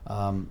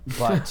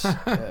 But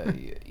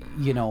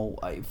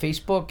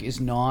Facebook is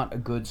not a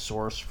good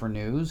source for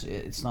news.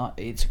 It's not.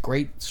 It's a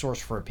great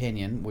source for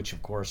opinion, which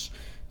of course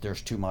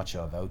there's too much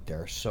of out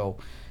there. So,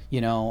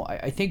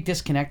 I think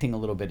disconnecting a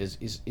little bit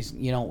is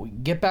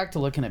get back to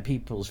looking at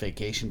people's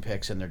vacation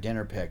pics and their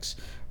dinner pics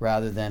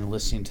rather than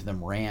listening to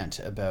them rant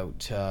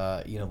about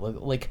a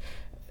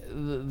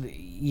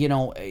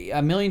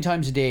million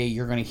times a day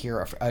you're going to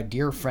hear a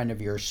dear friend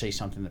of yours say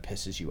something that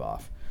pisses you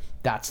off.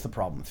 That's the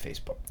problem with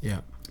Facebook.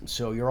 Yeah.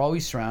 So you're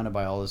always surrounded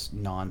by all this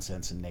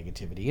nonsense and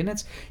negativity, and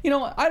it's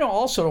I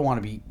don't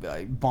want to be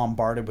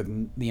bombarded with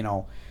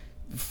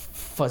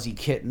fuzzy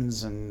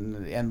kittens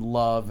and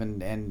love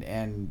and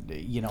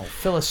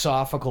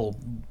philosophical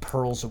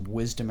pearls of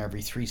wisdom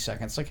every 3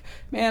 seconds. Like,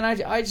 man,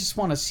 I just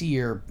want to see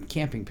your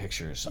camping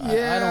pictures.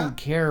 I don't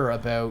care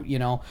about I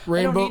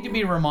don't need to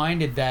be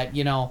reminded that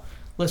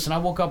listen, I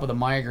woke up with a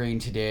migraine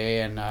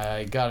today, and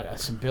I got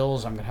some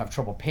bills I'm going to have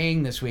trouble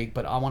paying this week,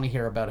 but I want to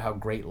hear about how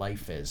great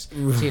life is.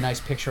 See a nice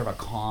picture of a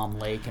calm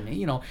lake, and,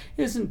 you know,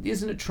 isn't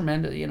it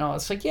tremendous? You know,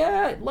 it's like,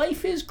 yeah,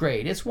 life is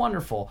great. It's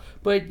wonderful.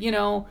 But, you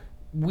know,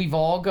 we've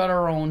all got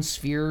our own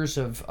spheres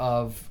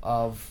of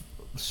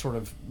sort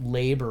of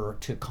labor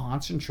to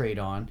concentrate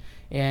on,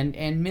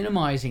 and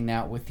minimizing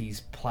that with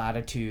these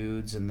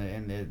platitudes and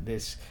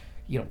this,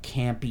 you know,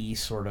 campy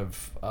sort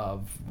of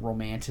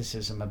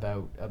romanticism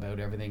about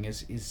everything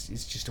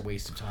is just a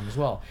waste of time as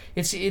well.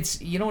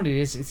 It's you know what it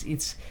is?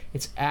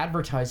 It's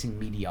advertising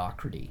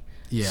mediocrity.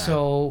 Yeah.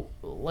 So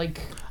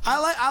like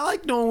I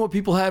like knowing what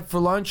people had for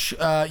lunch.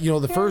 You know,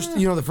 the first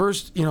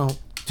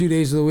 2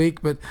 days of the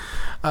week, but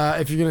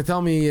if you're going to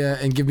tell me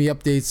and give me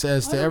updates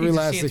as to every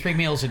last thing, 3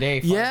 meals a day.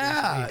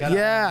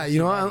 Yeah, you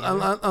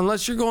know,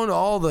 unless you're going to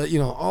all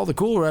the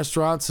cool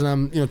restaurants, and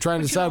I'm, you know,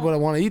 trying to decide what I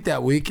want to eat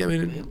that week. I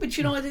mean, but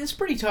you know, it's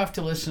pretty tough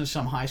to listen to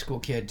some high school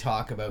kid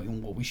talk about, you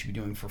know, what we should be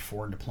doing for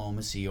foreign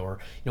diplomacy, or,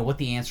 you know, what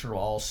the answer to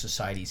all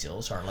society's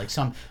ills are. Like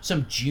some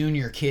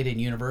junior kid in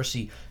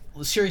university.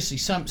 Seriously,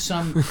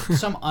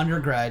 some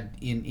undergrad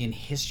in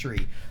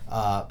history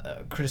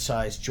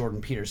criticized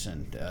Jordan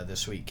Peterson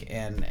this week,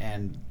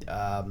 and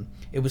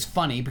it was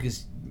funny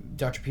because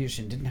Dr.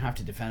 Peterson didn't have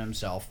to defend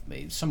himself.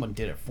 Someone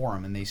did it for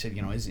him, and they said,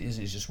 you know, isn't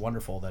it just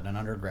wonderful that an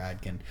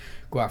undergrad can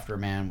go after a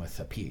man with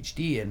a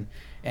PhD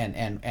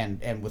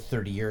and with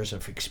 30 years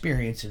of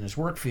experience in his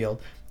work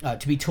field,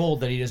 to be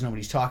told that he doesn't know what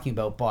he's talking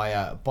about by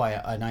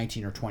a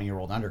 19 or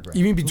 20-year-old undergrad.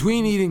 You mean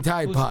between eating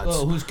Tide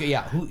Pods?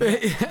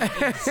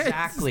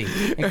 Exactly.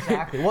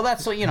 Well,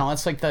 that's, you know,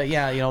 it's like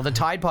the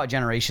Tide Pod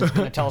generation is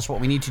going to tell us what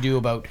we need to do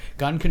about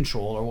gun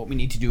control, or what we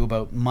need to do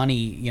about money,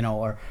 you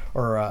know,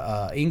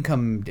 or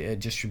income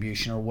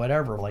distribution, or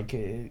whatever. Like,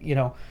 you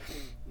know,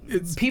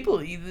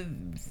 people.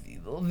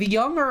 The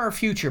young are our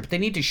future, but they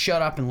need to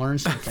shut up and learn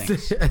some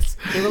things.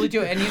 They really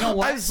do. And you know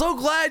what? I'm so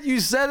glad you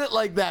said it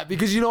like that,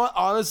 because you know what?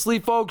 Honestly,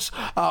 folks,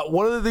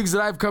 one of the things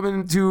that I've come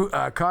into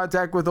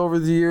contact with over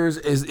the years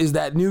is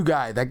that new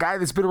guy, that guy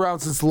that's been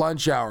around since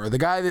lunch hour, the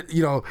guy that,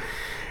 you know,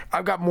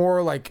 I've got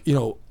more like, you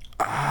know,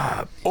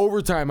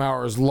 overtime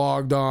hours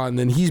logged on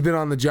than he's been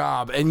on the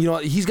job, and you know,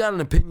 he's got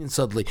an opinion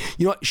suddenly.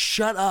 You know what?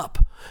 Shut up.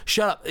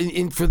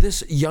 And for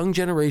this young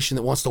generation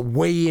that wants to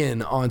weigh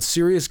in on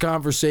serious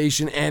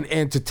conversation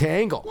and to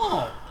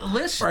tangle,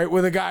 listen, right,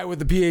 with a guy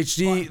with a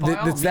PhD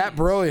that's that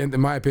brilliant, in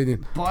my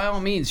opinion. By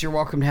all means, you're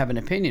welcome to have an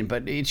opinion,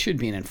 but it should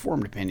be an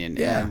informed opinion.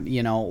 Yeah. And,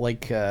 you know,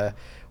 like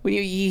when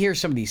you hear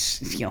some of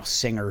these, you know,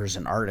 singers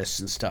and artists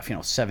and stuff, you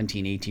know,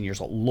 17, 18 years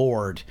old,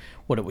 Lorde,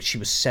 she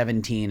was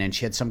 17, and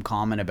she had some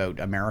comment about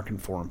American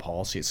foreign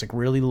policy. It's like,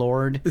 really,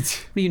 Lorde?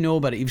 What do you know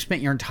about it? You've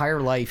spent your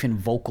entire life in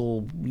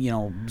vocal, you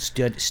know,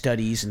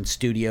 studies and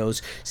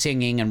studios,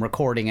 singing and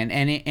recording,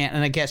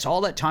 and I guess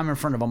all that time in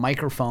front of a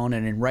microphone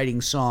and in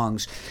writing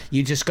songs,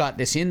 you just got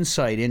this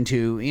insight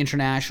into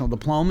international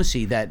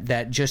diplomacy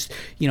that just,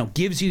 you know,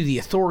 gives you the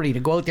authority to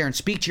go out there and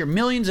speak to your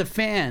millions of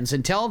fans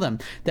and tell them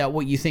that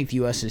what you think the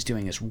U.S. is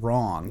doing is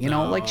wrong. You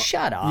know, like,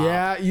 shut up.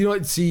 Yeah, you know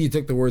what? See, you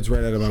took the words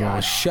right out of my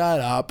mouth. Shut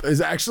up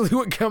is actually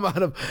what come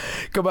out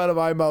of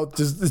my mouth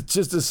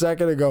just a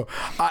second ago.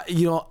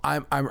 You know,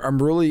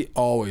 I'm really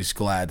always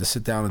glad to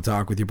sit down and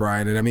talk with you,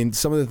 Brian. And I mean,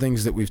 some of the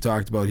things that we've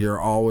talked about here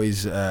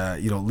always,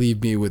 you know,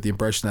 leave me with the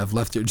impression that I've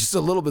left here just a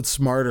little bit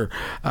smarter,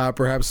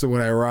 perhaps, than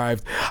when I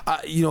arrived.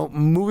 You know,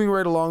 moving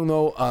right along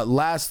though,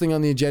 last thing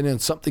on the agenda, and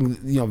something,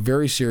 you know,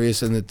 very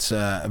serious, and it's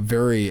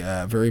very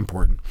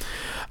important.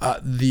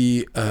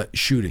 The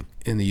shooting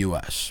in the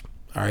U.S.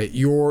 All right,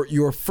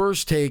 your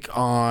first take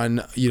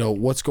on, you know,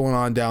 what's going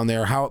on down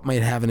there, how it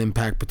might have an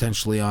impact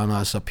potentially on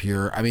us up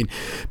here. I mean,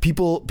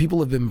 people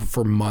have been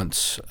for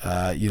months,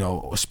 you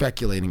know,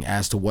 speculating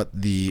as to what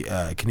the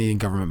Canadian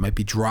government might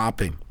be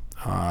dropping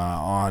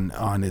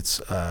on its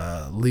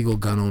legal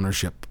gun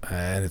ownership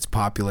and its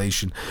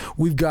population.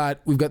 We've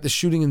got the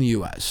shooting in the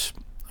U.S.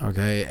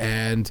 Okay,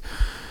 and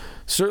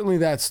certainly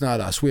that's not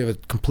us. We have a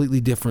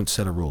completely different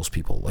set of rules,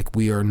 people. Like,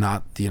 we are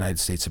not the United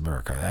States of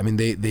America. I mean,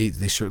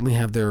 they certainly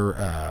have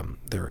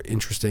their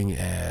interesting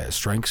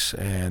strengths,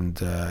 and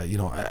you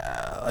know,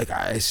 like,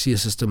 I see a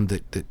system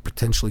that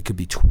potentially could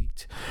be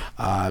tweaked.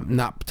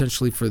 Not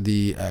potentially for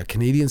the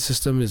Canadian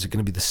system. Is it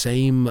going to be the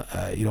same,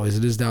 you know, as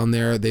it is down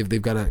there?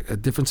 They've got a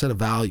different set of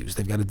values.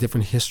 They've got a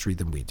different history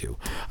than we do.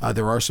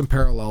 There are some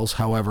parallels,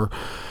 however.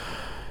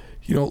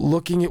 You know,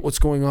 looking at what's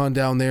going on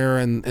down there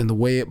and the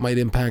way it might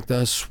impact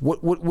us,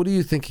 what are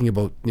you thinking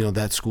about, you know,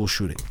 that school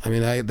shooting? I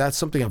mean, that's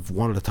something I've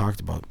wanted to talk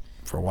about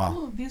for a while.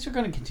 Well, these are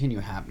going to continue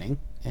happening,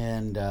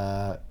 and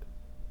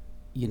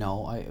you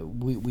know,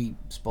 we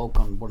spoke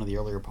on one of the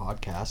earlier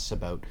podcasts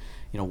about,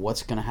 you know,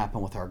 what's going to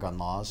happen with our gun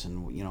laws,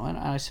 and you know, and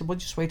I said, well,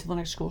 just wait till the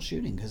next school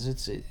shooting, because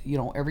it's, you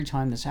know, every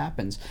time this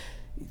happens,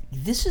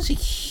 this is a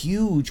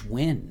huge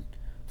win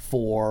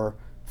for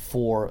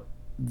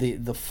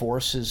the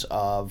forces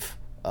of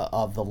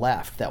the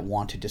left that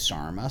want to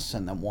disarm us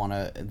and that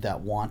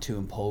want to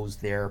impose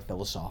their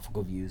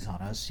philosophical views on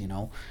us. You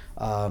know,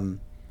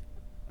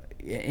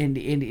 and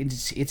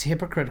it's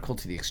hypocritical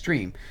to the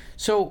extreme.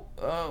 So,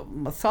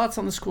 thoughts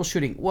on the school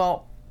shooting?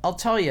 Well, I'll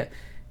tell you,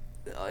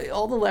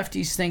 all the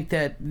lefties think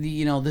that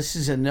this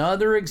is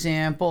another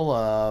example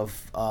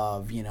of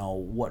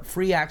what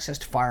free access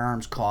to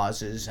firearms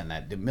causes, and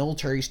that the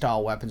military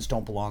style weapons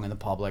don't belong in the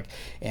public,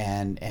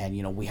 and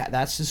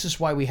this is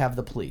why we have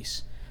the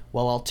police.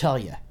 Well, I'll tell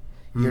you,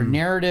 your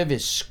narrative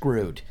is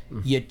screwed.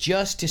 You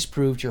just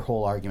disproved your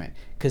whole argument,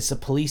 because the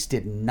police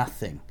did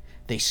nothing.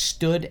 They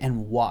stood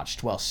and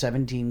watched while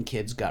 17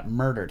 kids got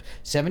murdered.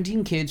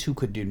 17 kids who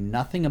could do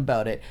nothing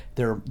about it.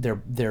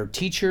 Their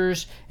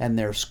teachers and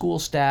their school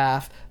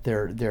staff,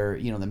 their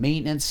the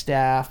maintenance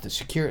staff, the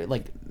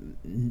security,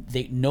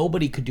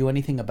 nobody could do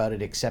anything about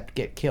it except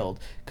get killed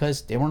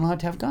because they weren't allowed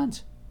to have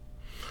guns.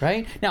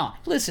 Right? Now,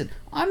 listen,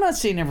 I'm not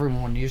saying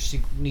everyone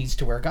needs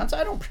to wear guns.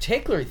 I don't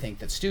particularly think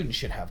that students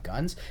should have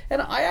guns.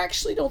 And I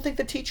actually don't think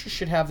that teachers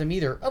should have them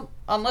either,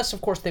 unless,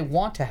 of course, they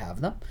want to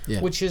have them,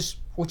 which is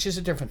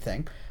a different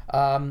thing.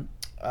 I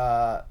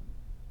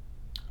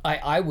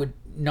would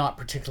not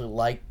particularly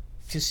like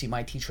to see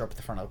my teacher up at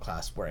the front of the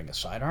class wearing a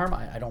sidearm.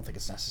 I don't think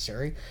it's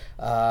necessary.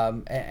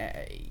 And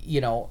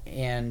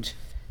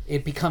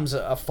it becomes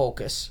a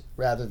focus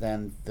rather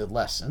than the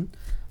lesson.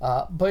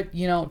 But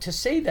to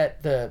say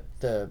that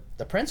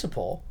the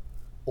principal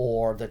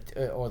or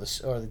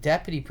the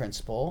deputy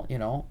principal,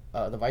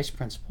 the vice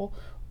principal,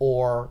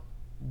 or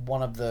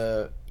one of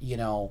the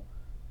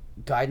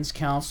guidance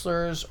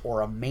counselors,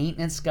 or a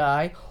maintenance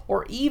guy,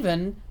 or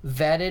even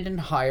vetted and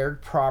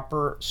hired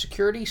proper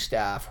security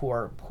staff who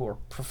are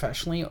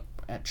professionally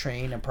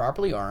trained and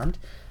properly armed,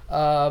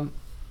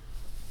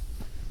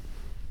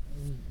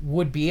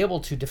 would be able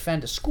to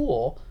defend a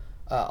school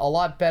a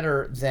lot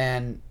better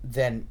than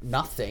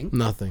nothing.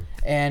 Nothing.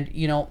 And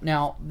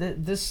now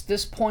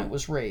this point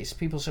was raised.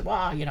 People said,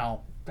 "Well, you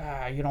don't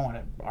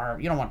want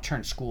to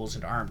turn schools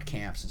into armed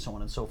camps and so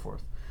on and so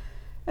forth."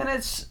 And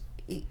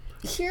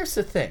here's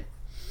the thing.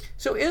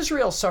 So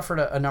Israel suffered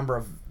a number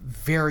of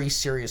very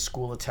serious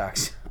school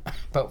attacks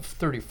about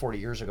 30, 40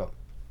 years ago,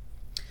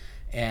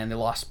 and they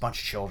lost a bunch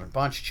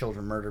of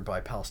children murdered by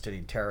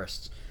Palestinian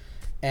terrorists.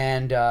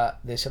 And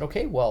they said,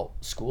 "Okay, well,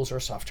 schools are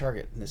a soft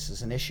target, and this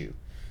is an issue.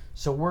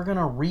 So we're going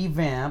to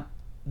revamp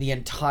the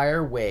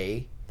entire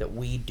way that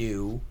we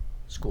do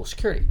school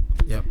security."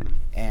 Yep.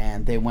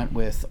 And they went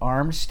with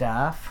armed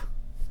staff.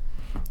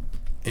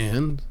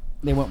 And?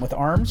 They went with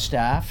armed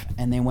staff,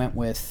 and they went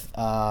with...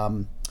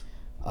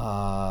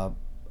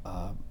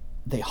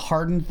 they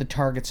hardened the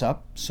targets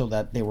up so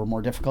that they were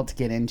more difficult to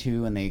get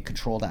into, and they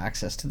controlled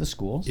access to the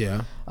schools.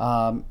 Yeah.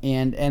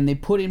 And they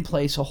put in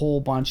place a whole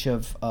bunch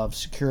of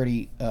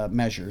security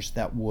measures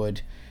that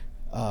would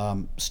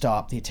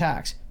stop the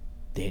attacks.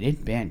 They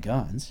didn't ban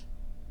guns,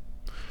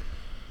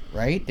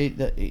 right? They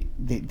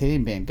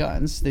didn't ban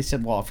guns. They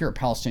said, well, if you're a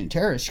Palestinian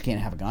terrorist, you can't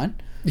have a gun.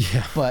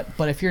 Yeah.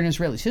 But if you're an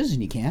Israeli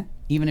citizen, you can,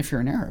 even if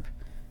you're an Arab,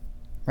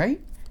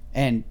 right?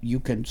 And you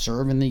can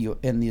serve in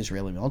the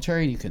Israeli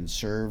military, and you can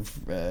serve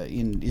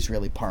in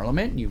Israeli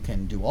parliament, and you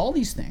can do all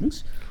these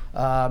things.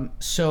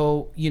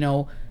 So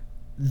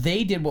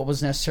they did what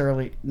was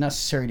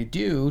necessary to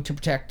do to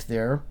protect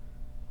their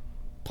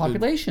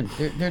population,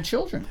 their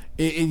children.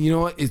 And you know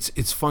what?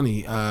 It's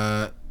funny.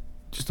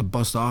 Just to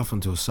bust off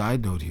onto a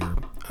side note here,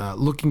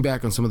 looking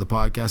back on some of the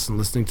podcasts and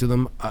listening to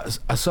them,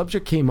 a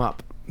subject came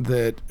up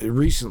that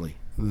recently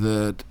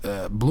that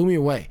blew me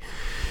away,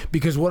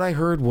 because what I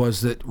heard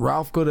was that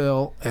Ralph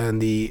Goodell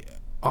and the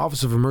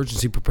Office of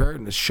Emergency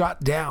Preparedness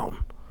shot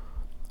down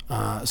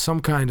some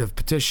kind of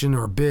petition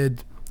or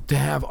bid to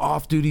have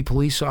off-duty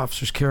police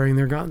officers carrying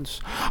their guns.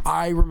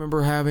 I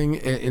remember having,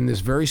 in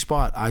this very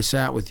spot, I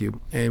sat with you,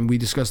 and we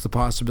discussed the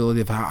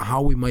possibility of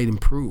how we might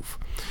improve,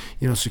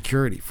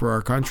 security for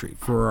our country,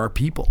 for our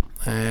people,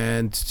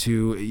 and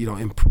to,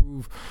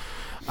 improve,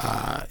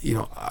 a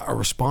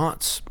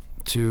response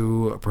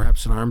to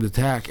perhaps an armed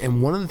attack.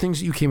 And one of the things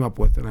that you came up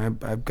with, and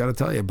I've got to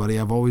tell you, buddy,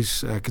 I've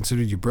always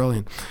considered you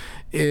brilliant,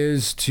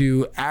 is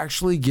to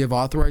actually give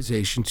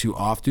authorization to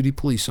off-duty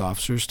police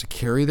officers to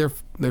carry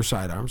their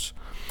sidearms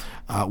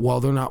while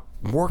they're not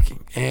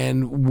working.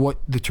 And what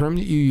the term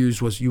that you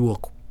used was, you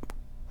will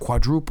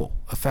quadruple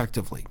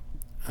effectively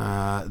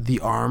the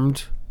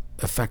armed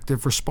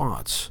effective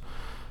response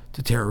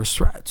to terrorist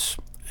threats.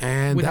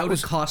 And without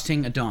it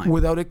costing a dime.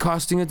 Without it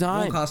costing a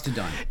dime. Won't cost a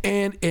dime.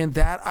 And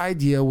that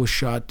idea was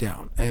shot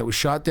down. And it was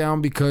shot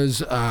down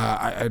because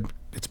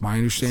it's my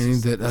understanding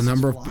that a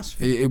number of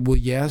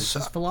yes,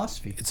 it's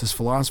philosophy. It's his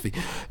philosophy.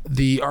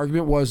 The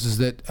argument was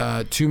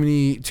that too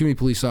many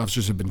police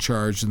officers have been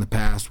charged in the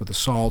past with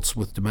assaults,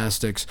 with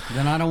domestics.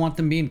 Then I don't want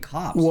them being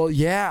cops. Well,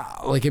 yeah.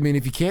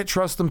 If you can't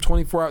trust them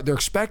 24 hours, they're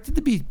expected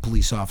to be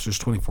police officers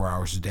 24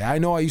 hours a day. I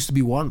know I used to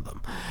be one of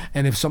them.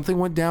 And if something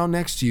went down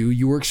next to you,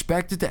 you were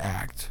expected to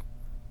act.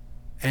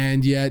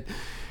 And yet,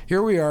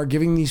 here we are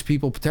giving these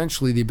people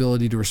potentially the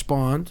ability to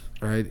respond,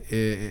 right,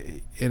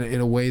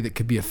 in a way that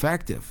could be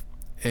effective.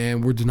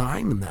 And we're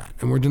denying them that,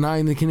 and we're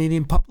denying the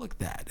Canadian public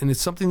that. And it's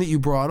something that you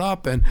brought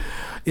up. And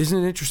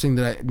isn't it interesting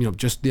that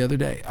just the other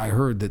day I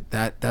heard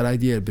that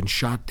idea had been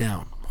shot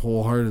down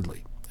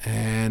wholeheartedly.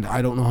 And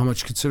I don't know how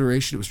much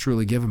consideration it was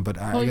truly given, but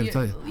I got to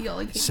tell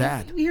you,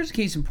 sad. Here's a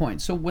case in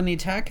point. So when the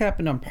attack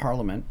happened on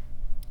Parliament,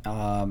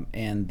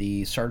 and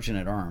the sergeant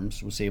at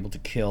arms was able to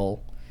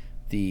kill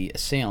the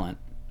assailant,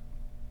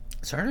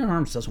 sergeant at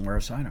arms doesn't wear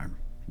a sidearm.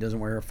 He doesn't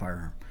wear a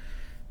firearm.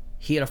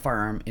 He had a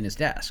firearm in his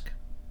desk,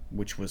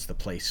 which was the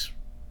place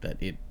that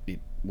it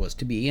was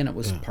to be, and it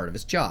was part of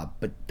his job.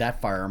 But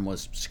that firearm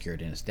was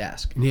secured in his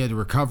desk. And he had to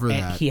recover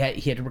that. He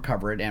had to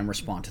recover it and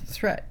respond to the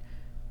threat.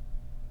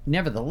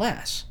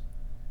 Nevertheless,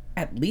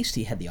 at least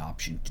he had the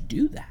option to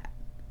do that.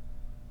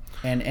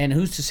 And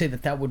who's to say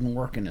that that wouldn't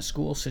work in a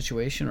school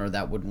situation, or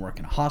that wouldn't work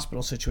in a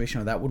hospital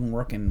situation, or that wouldn't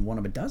work in one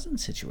of a dozen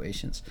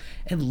situations?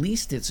 At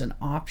least it's an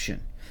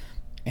option.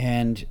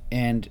 And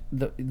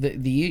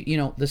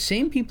the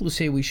same people who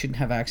say we shouldn't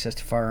have access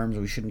to firearms,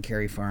 or we shouldn't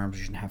carry firearms,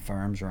 we shouldn't have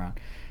firearms around,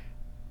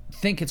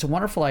 think it's a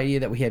wonderful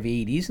idea that we have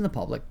AEDs in the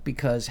public,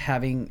 because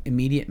having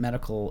immediate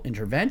medical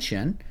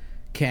intervention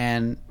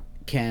can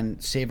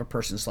save a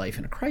person's life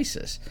in a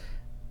crisis.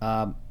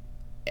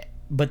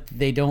 But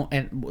they don't,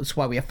 and that's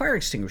why we have fire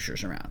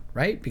extinguishers around,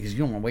 right? Because you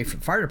don't want to wait for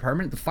the fire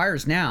department. The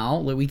fire's now,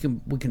 we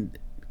can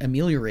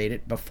ameliorate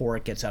it before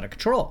it gets out of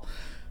control.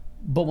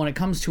 But when it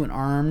comes to an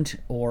armed,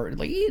 or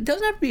it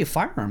doesn't have to be a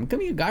firearm. It could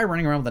be a guy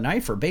running around with a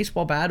knife or a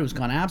baseball bat who's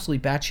gone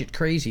absolutely batshit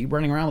crazy,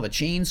 running around with a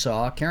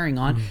chainsaw, carrying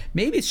on. Mm-hmm.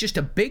 Maybe it's just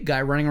a big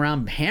guy running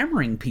around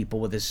hammering people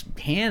with his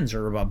hands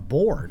or a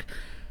board.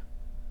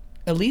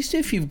 At least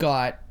if you've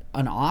got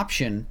an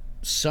option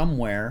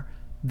somewhere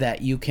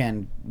that you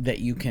can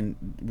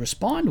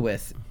respond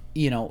with,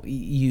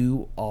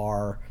 you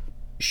are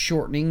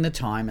shortening the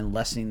time and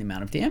lessening the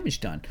amount of damage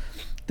done.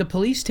 The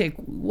police take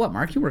what,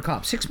 Mark? You were a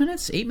cop. 6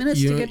 minutes, 8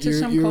 minutes to get to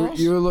some calls.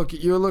 You're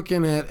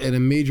looking at a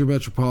major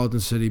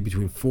metropolitan city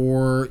between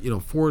 4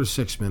 to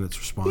 6 minutes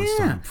response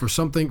time for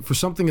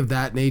something of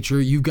that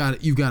nature. You've got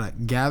to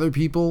gather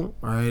people,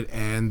 right,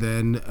 and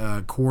then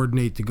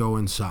coordinate to go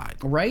inside,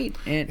 right,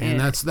 and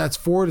that's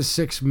 4 to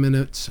 6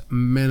 minutes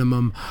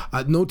minimum.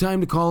 No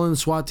time to call in the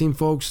SWAT team,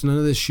 folks. None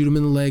of this shoot them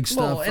in the leg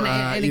stuff. Well,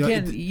 and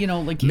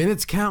again,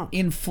 minutes count.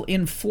 In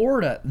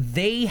Florida,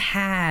 they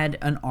had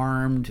an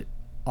armed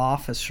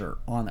officer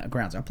on the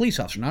grounds, a police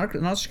officer, not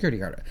a security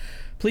guard, a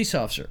police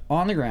officer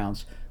on the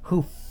grounds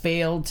who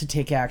failed to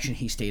take action.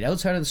 He stayed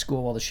outside of the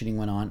school while the shooting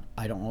went on.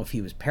 I don't know if he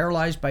was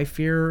paralyzed by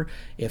fear,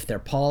 if their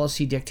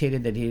policy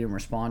dictated that he didn't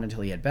respond until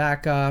he had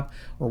backup,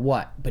 or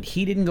what. But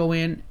he didn't go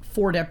in.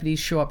 4 deputies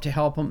show up to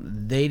help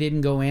him. They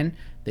didn't go in.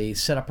 They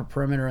set up a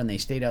perimeter and they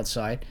stayed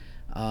outside.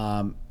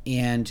 And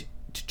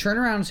to turn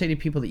around and say to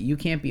people that you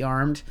can't be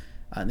armed,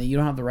 that you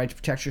don't have the right to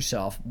protect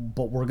yourself,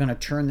 but we're going to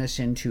turn this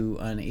into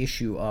an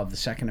issue of the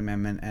Second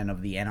Amendment and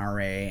of the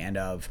NRA and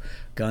of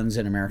guns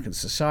in American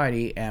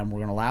society, and we're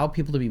going to allow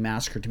people to be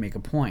massacred to make a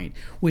point,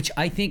 which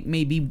I think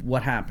may be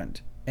what happened.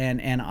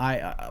 And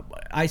I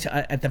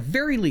at the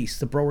very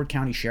least, the Broward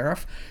County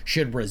Sheriff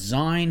should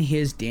resign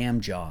his damn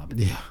job.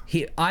 Yeah.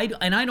 I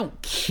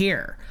don't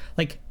care.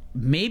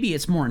 Maybe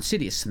it's more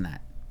insidious than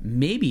that.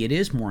 Maybe it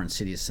is more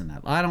insidious than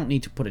that. I don't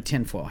need to put a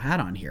tinfoil hat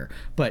on here,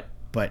 but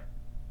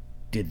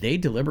did they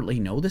deliberately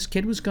know this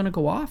kid was going to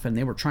go off and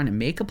they were trying to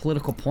make a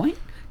political point?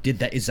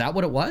 Is that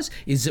what it was?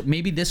 Is it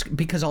maybe this?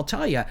 Because I'll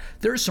tell you,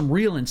 there's some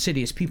real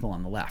insidious people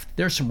on the left.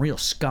 There's some real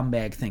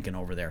scumbag thinking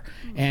over there.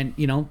 And,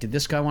 did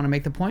this guy want to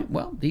make the point?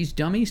 Well, these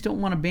dummies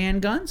don't want to ban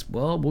guns.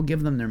 Well, we'll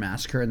give them their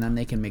massacre and then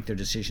they can make their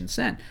decisions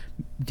then.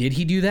 Did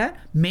he do that?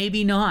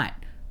 Maybe not.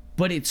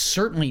 But it's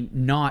certainly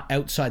not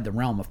outside the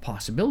realm of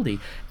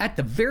possibility. At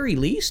the very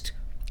least,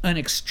 an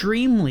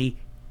extremely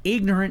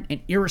ignorant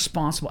and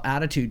irresponsible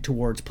attitude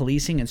towards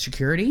policing and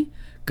security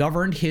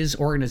governed his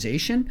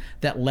organization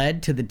that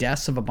led to the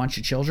deaths of a bunch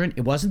of children.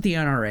 It wasn't the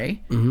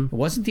NRA. Mm-hmm. It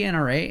wasn't the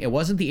NRA. It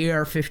wasn't the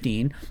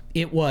AR-15.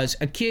 It was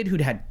a kid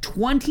who'd had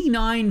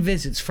 29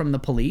 visits from the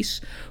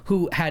police,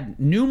 who had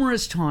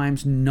numerous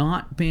times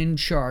not been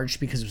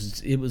charged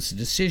because it was a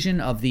decision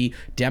of the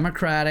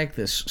Democratic,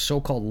 this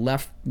so-called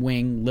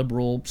left-wing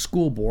liberal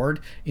school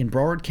board in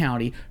Broward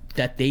County,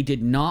 that they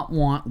did not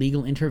want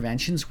legal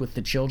interventions with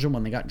the children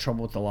when they got in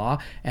trouble with the law,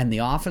 and the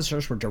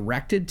officers were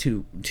directed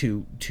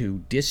to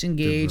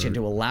disengage and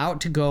to allow it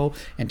to go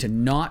and to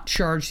not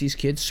charge these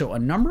kids. So a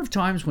number of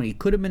times when he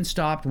could have been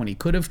stopped, when he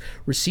could have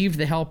received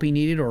the help he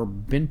needed or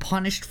been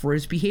punished for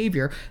his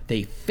behavior,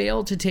 they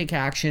failed to take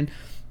action,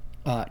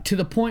 to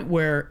the point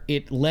where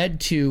it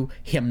led to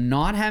him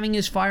not having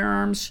his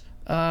firearms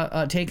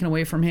taken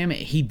away from him.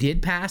 He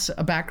did pass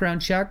a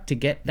background check to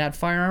get that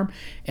firearm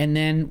and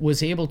then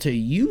was able to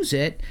use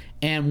it,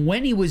 and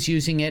when he was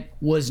using it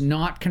was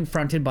not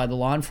confronted by the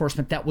law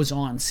enforcement that was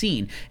on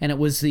scene. And it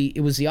was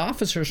the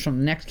officers from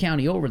the next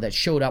county over that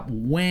showed up,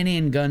 went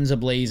in guns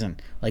a-blazing.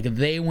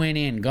 They went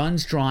in,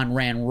 guns drawn,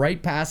 ran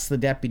right past the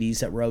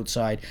deputies that were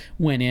outside,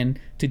 went in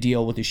to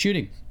deal with the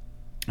shooting,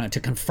 to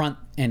confront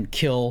and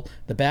kill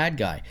the bad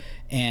guy.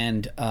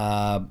 And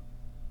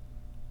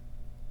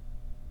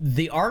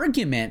the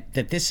argument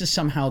that this is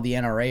somehow the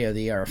NRA or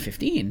the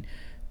AR-15,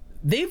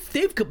 they've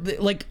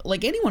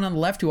like anyone on the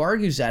left who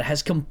argues that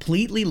has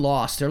completely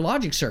lost their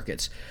logic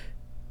circuits.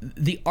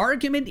 the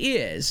argument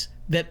is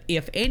that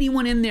if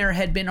anyone in there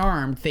had been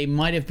armed, they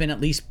might have been at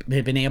least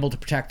been able to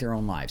protect their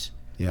own lives.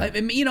 Yeah.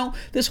 I mean,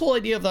 this whole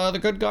idea of the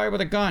good guy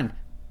with a gun.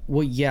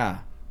 Well, yeah.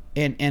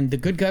 And the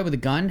good guy with a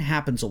gun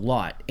happens a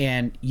lot.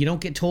 And you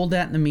don't get told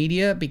that in the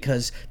media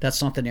because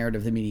that's not the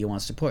narrative the media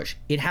wants to push.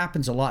 It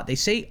happens a lot. They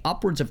say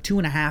upwards of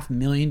 2.5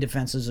 million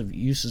defenses of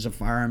uses of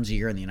firearms a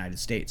year in the United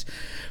States.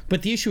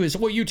 But the issue is,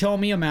 well, you tell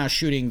me a mass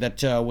shooting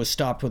that was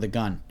stopped with a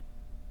gun.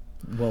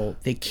 Well,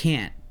 they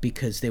can't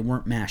because they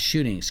weren't mass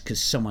shootings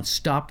because someone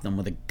stopped them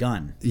with a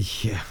gun.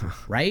 Yeah.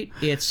 Right?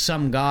 It's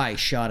some guy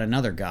shot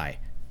another guy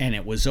and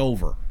it was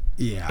over.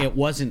 Yeah. It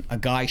wasn't a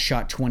guy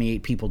shot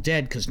 28 people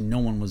dead because no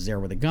one was there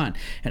with a gun.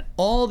 And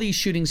all these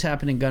shootings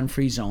happen in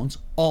gun-free zones.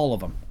 All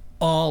of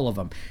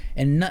them.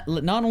 And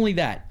not only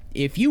that,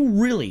 if you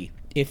really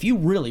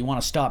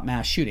want to stop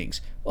mass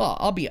shootings, well,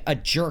 I'll be a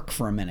jerk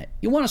for a minute.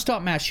 You want to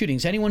stop mass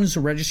shootings, anyone who's a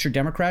registered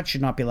Democrat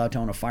should not be allowed to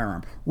own a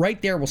firearm. Right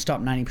there will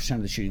stop 90%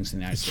 of the shootings in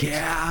the United States.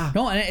 Yeah.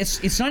 No, and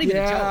it's not even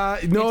a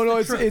joke. No,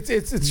 it's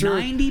true.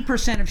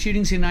 90% of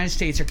shootings in the United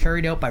States are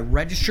carried out by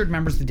registered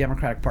members of the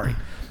Democratic Party.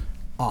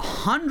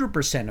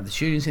 100% of the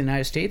shootings in the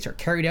United States are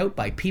carried out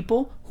by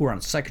people who are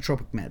on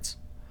psychotropic meds.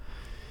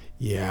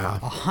 Yeah.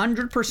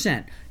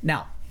 100%.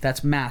 Now,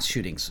 that's mass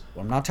shootings.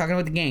 I'm not talking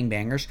about the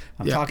gangbangers.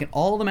 I'm talking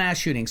all the mass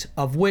shootings,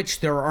 of which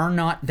there are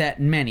not that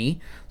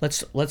many.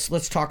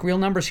 Let's talk real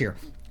numbers here.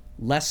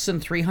 Less than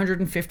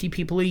 350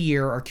 people a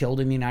year are killed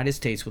in the United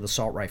States with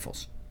assault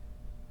rifles.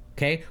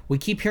 Okay? We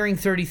keep hearing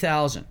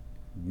 30,000.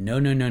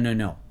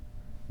 No.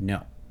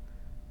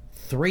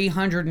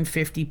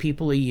 350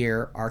 people a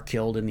year are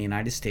killed in the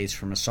United States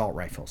from assault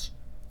rifles.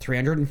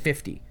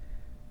 350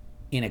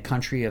 in a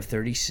country of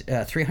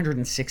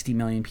 360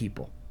 million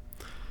people.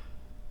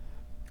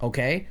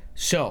 Okay?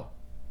 So,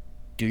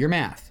 do your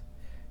math.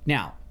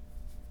 Now,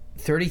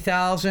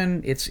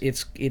 30,000,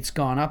 it's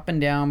gone up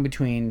and down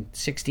between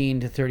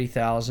 16 to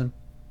 30,000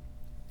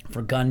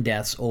 for gun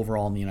deaths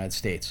overall in the United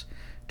States.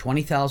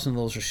 20,000 of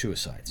those are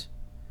suicides.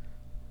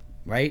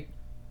 Right?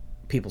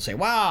 People say,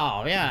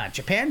 wow, yeah,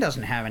 Japan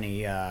doesn't have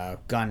any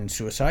gun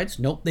suicides.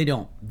 Nope, they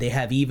don't. They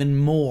have even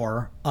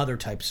more other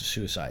types of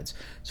suicides.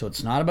 So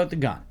it's not about the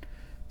gun.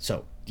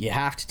 So you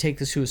have to take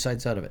the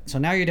suicides out of it. So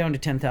now you're down to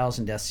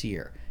 10,000 deaths a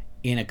year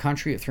in a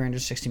country of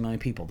 360 million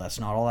people. That's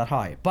not all that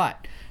high.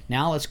 But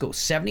now let's go.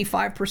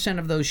 75%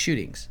 of those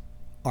shootings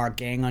are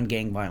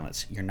gang-on-gang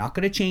violence. You're not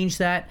going to change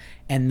that.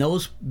 And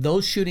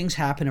those shootings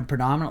happen in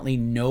predominantly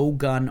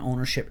no-gun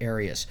ownership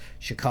areas.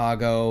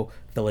 Chicago,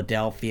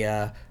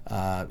 Philadelphia,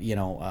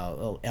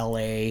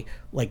 L.A.,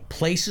 like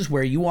places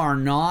where you are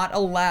not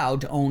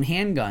allowed to own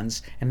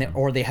handguns,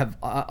 or they have,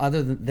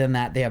 other than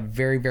that, they have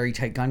very, very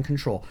tight gun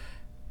control.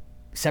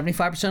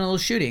 75% of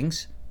those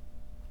shootings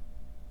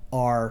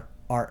are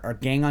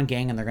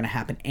gang-on-gang, and they're going to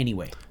happen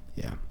anyway.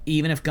 Yeah.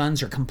 Even if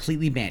guns are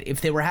completely banned.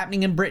 If they were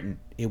happening in Britain,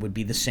 it would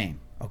be the same.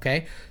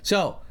 Okay?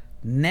 So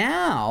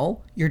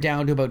now you're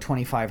down to about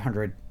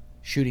 2,500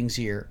 shootings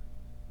a year,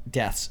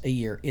 deaths a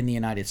year in the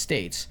United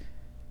States,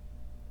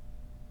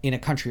 in a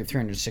country of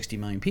 360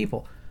 million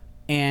people.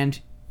 And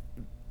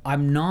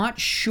I'm not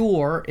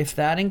sure if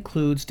that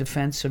includes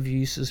defensive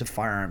uses of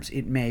firearms.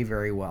 It may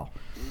very well.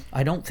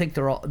 I don't think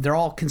they're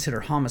all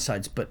considered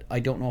homicides, but I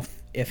don't know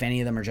if any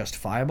of them are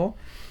justifiable.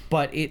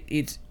 But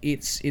it's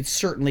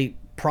certainly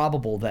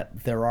probable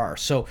that there are.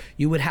 So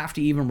you would have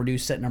to even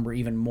reduce that number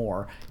even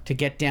more to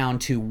get down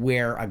to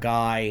where a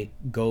guy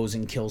goes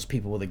and kills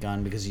people with a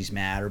gun because he's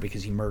mad, or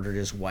because he murdered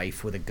his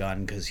wife with a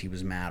gun because he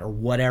was mad, or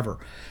whatever.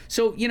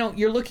 So,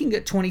 you're looking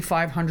at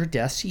 2,500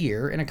 deaths a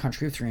year in a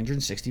country of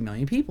 360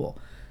 million people.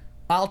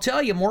 I'll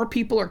tell you, more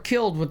people are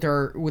killed with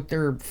their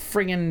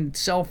friggin'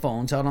 cell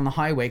phones out on the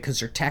highway because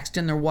they're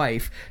texting their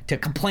wife to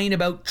complain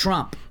about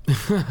Trump.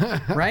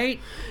 Right?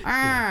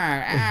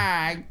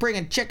 I bring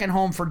a chicken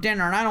home for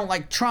dinner and I don't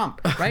like Trump.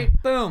 Right?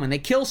 Boom. And they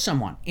kill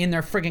someone in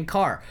their friggin'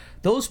 car.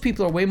 Those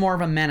people are way more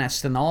of a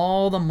menace than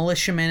all the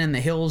militiamen in the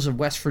hills of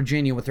West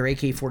Virginia with their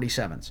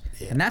AK-47s.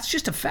 Yeah. And that's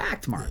just a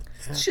fact, Mark.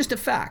 Yeah. It's just a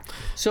fact.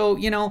 So,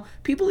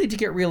 people need to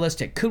get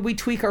realistic. Could we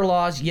tweak our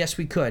laws? Yes,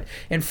 we could.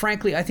 And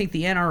frankly, I think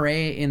the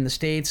NRA in the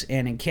States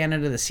and in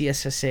Canada, the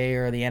CSSA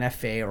or the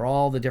NFA, or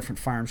all the different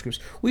firearms groups,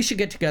 we should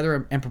get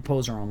together and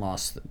propose our own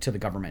laws to the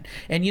government.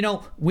 And,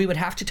 we would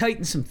have to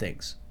tighten some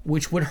things,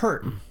 which would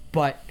hurt.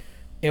 But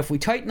if we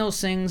tighten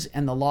those things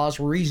and the laws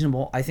were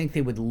reasonable, I think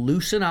they would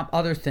loosen up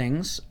other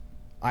things.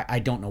 I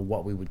don't know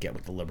what we would get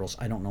with the Liberals.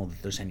 I don't know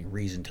that there's any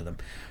reason to them.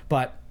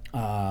 But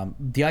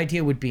the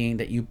idea would be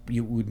that you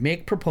would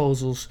make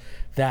proposals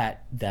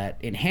that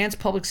enhance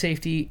public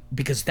safety,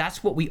 because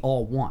that's what we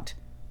all want.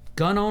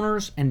 Gun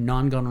owners and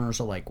non-gun owners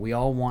alike. We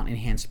all want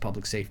enhanced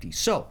public safety.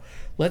 So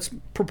let's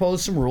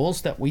propose some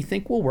rules that we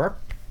think will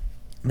work,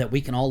 that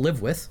we can all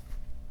live with,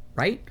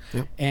 right?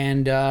 Yep.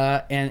 And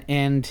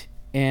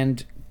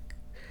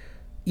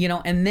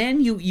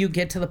then you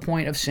get to the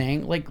point of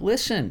saying, like,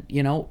 listen,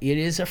 it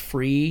is a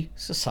free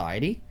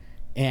society,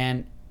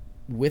 and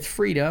with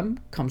freedom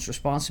comes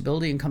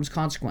responsibility and comes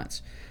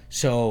consequence.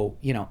 So,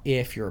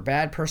 if you're a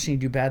bad person, you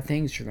do bad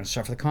things, you're going to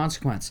suffer the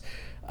consequence.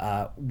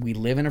 We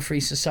live in a free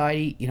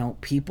society.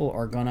 People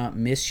are going to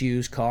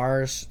misuse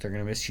cars. They're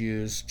going to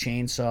misuse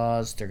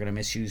chainsaws. They're going to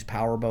misuse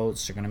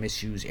powerboats. They're going to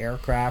misuse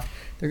aircraft.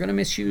 They're going to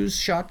misuse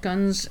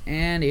shotguns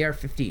and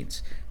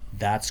AR-15s.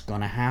 That's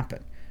going to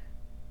happen.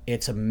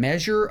 It's a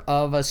measure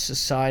of a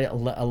society, a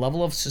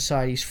level of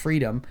society's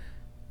freedom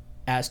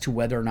as to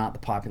whether or not the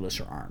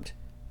populace are armed.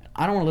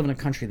 I don't want to live in a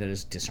country that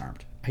is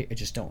disarmed. I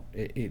just don't.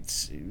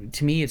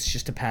 To me, it's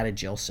just a padded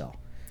jail cell.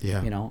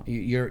 Yeah.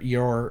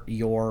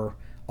 You're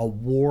a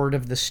ward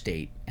of the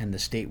state, and the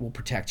state will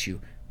protect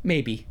you.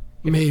 Maybe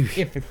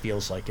if it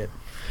feels like it.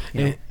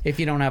 If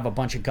you don't have a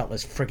bunch of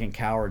gutless freaking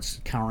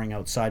cowards cowering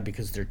outside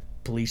because their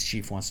police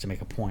chief wants to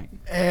make a point.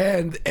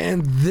 And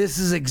this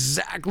is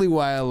exactly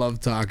why I love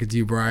talking to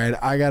you, Brian.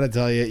 I got to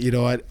tell you, you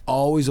know what?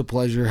 Always a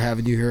pleasure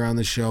having you here on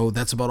the show.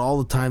 That's about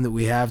all the time that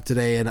we have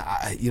today. And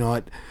you know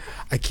what?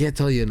 I can't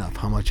tell you enough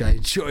how much I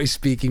enjoy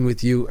speaking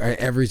with you.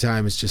 Every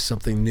time it's just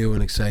something new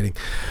and exciting.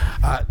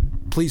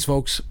 Please,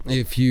 folks,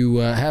 if you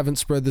haven't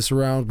spread this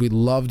around, we'd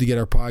love to get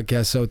our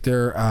podcasts out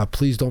there.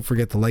 Please don't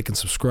forget to like and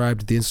subscribe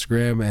to the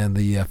Instagram and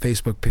the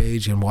Facebook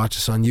page, and watch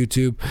us on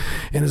YouTube.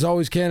 And as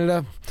always,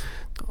 Canada,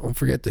 don't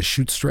forget to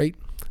shoot straight,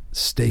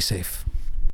 stay safe.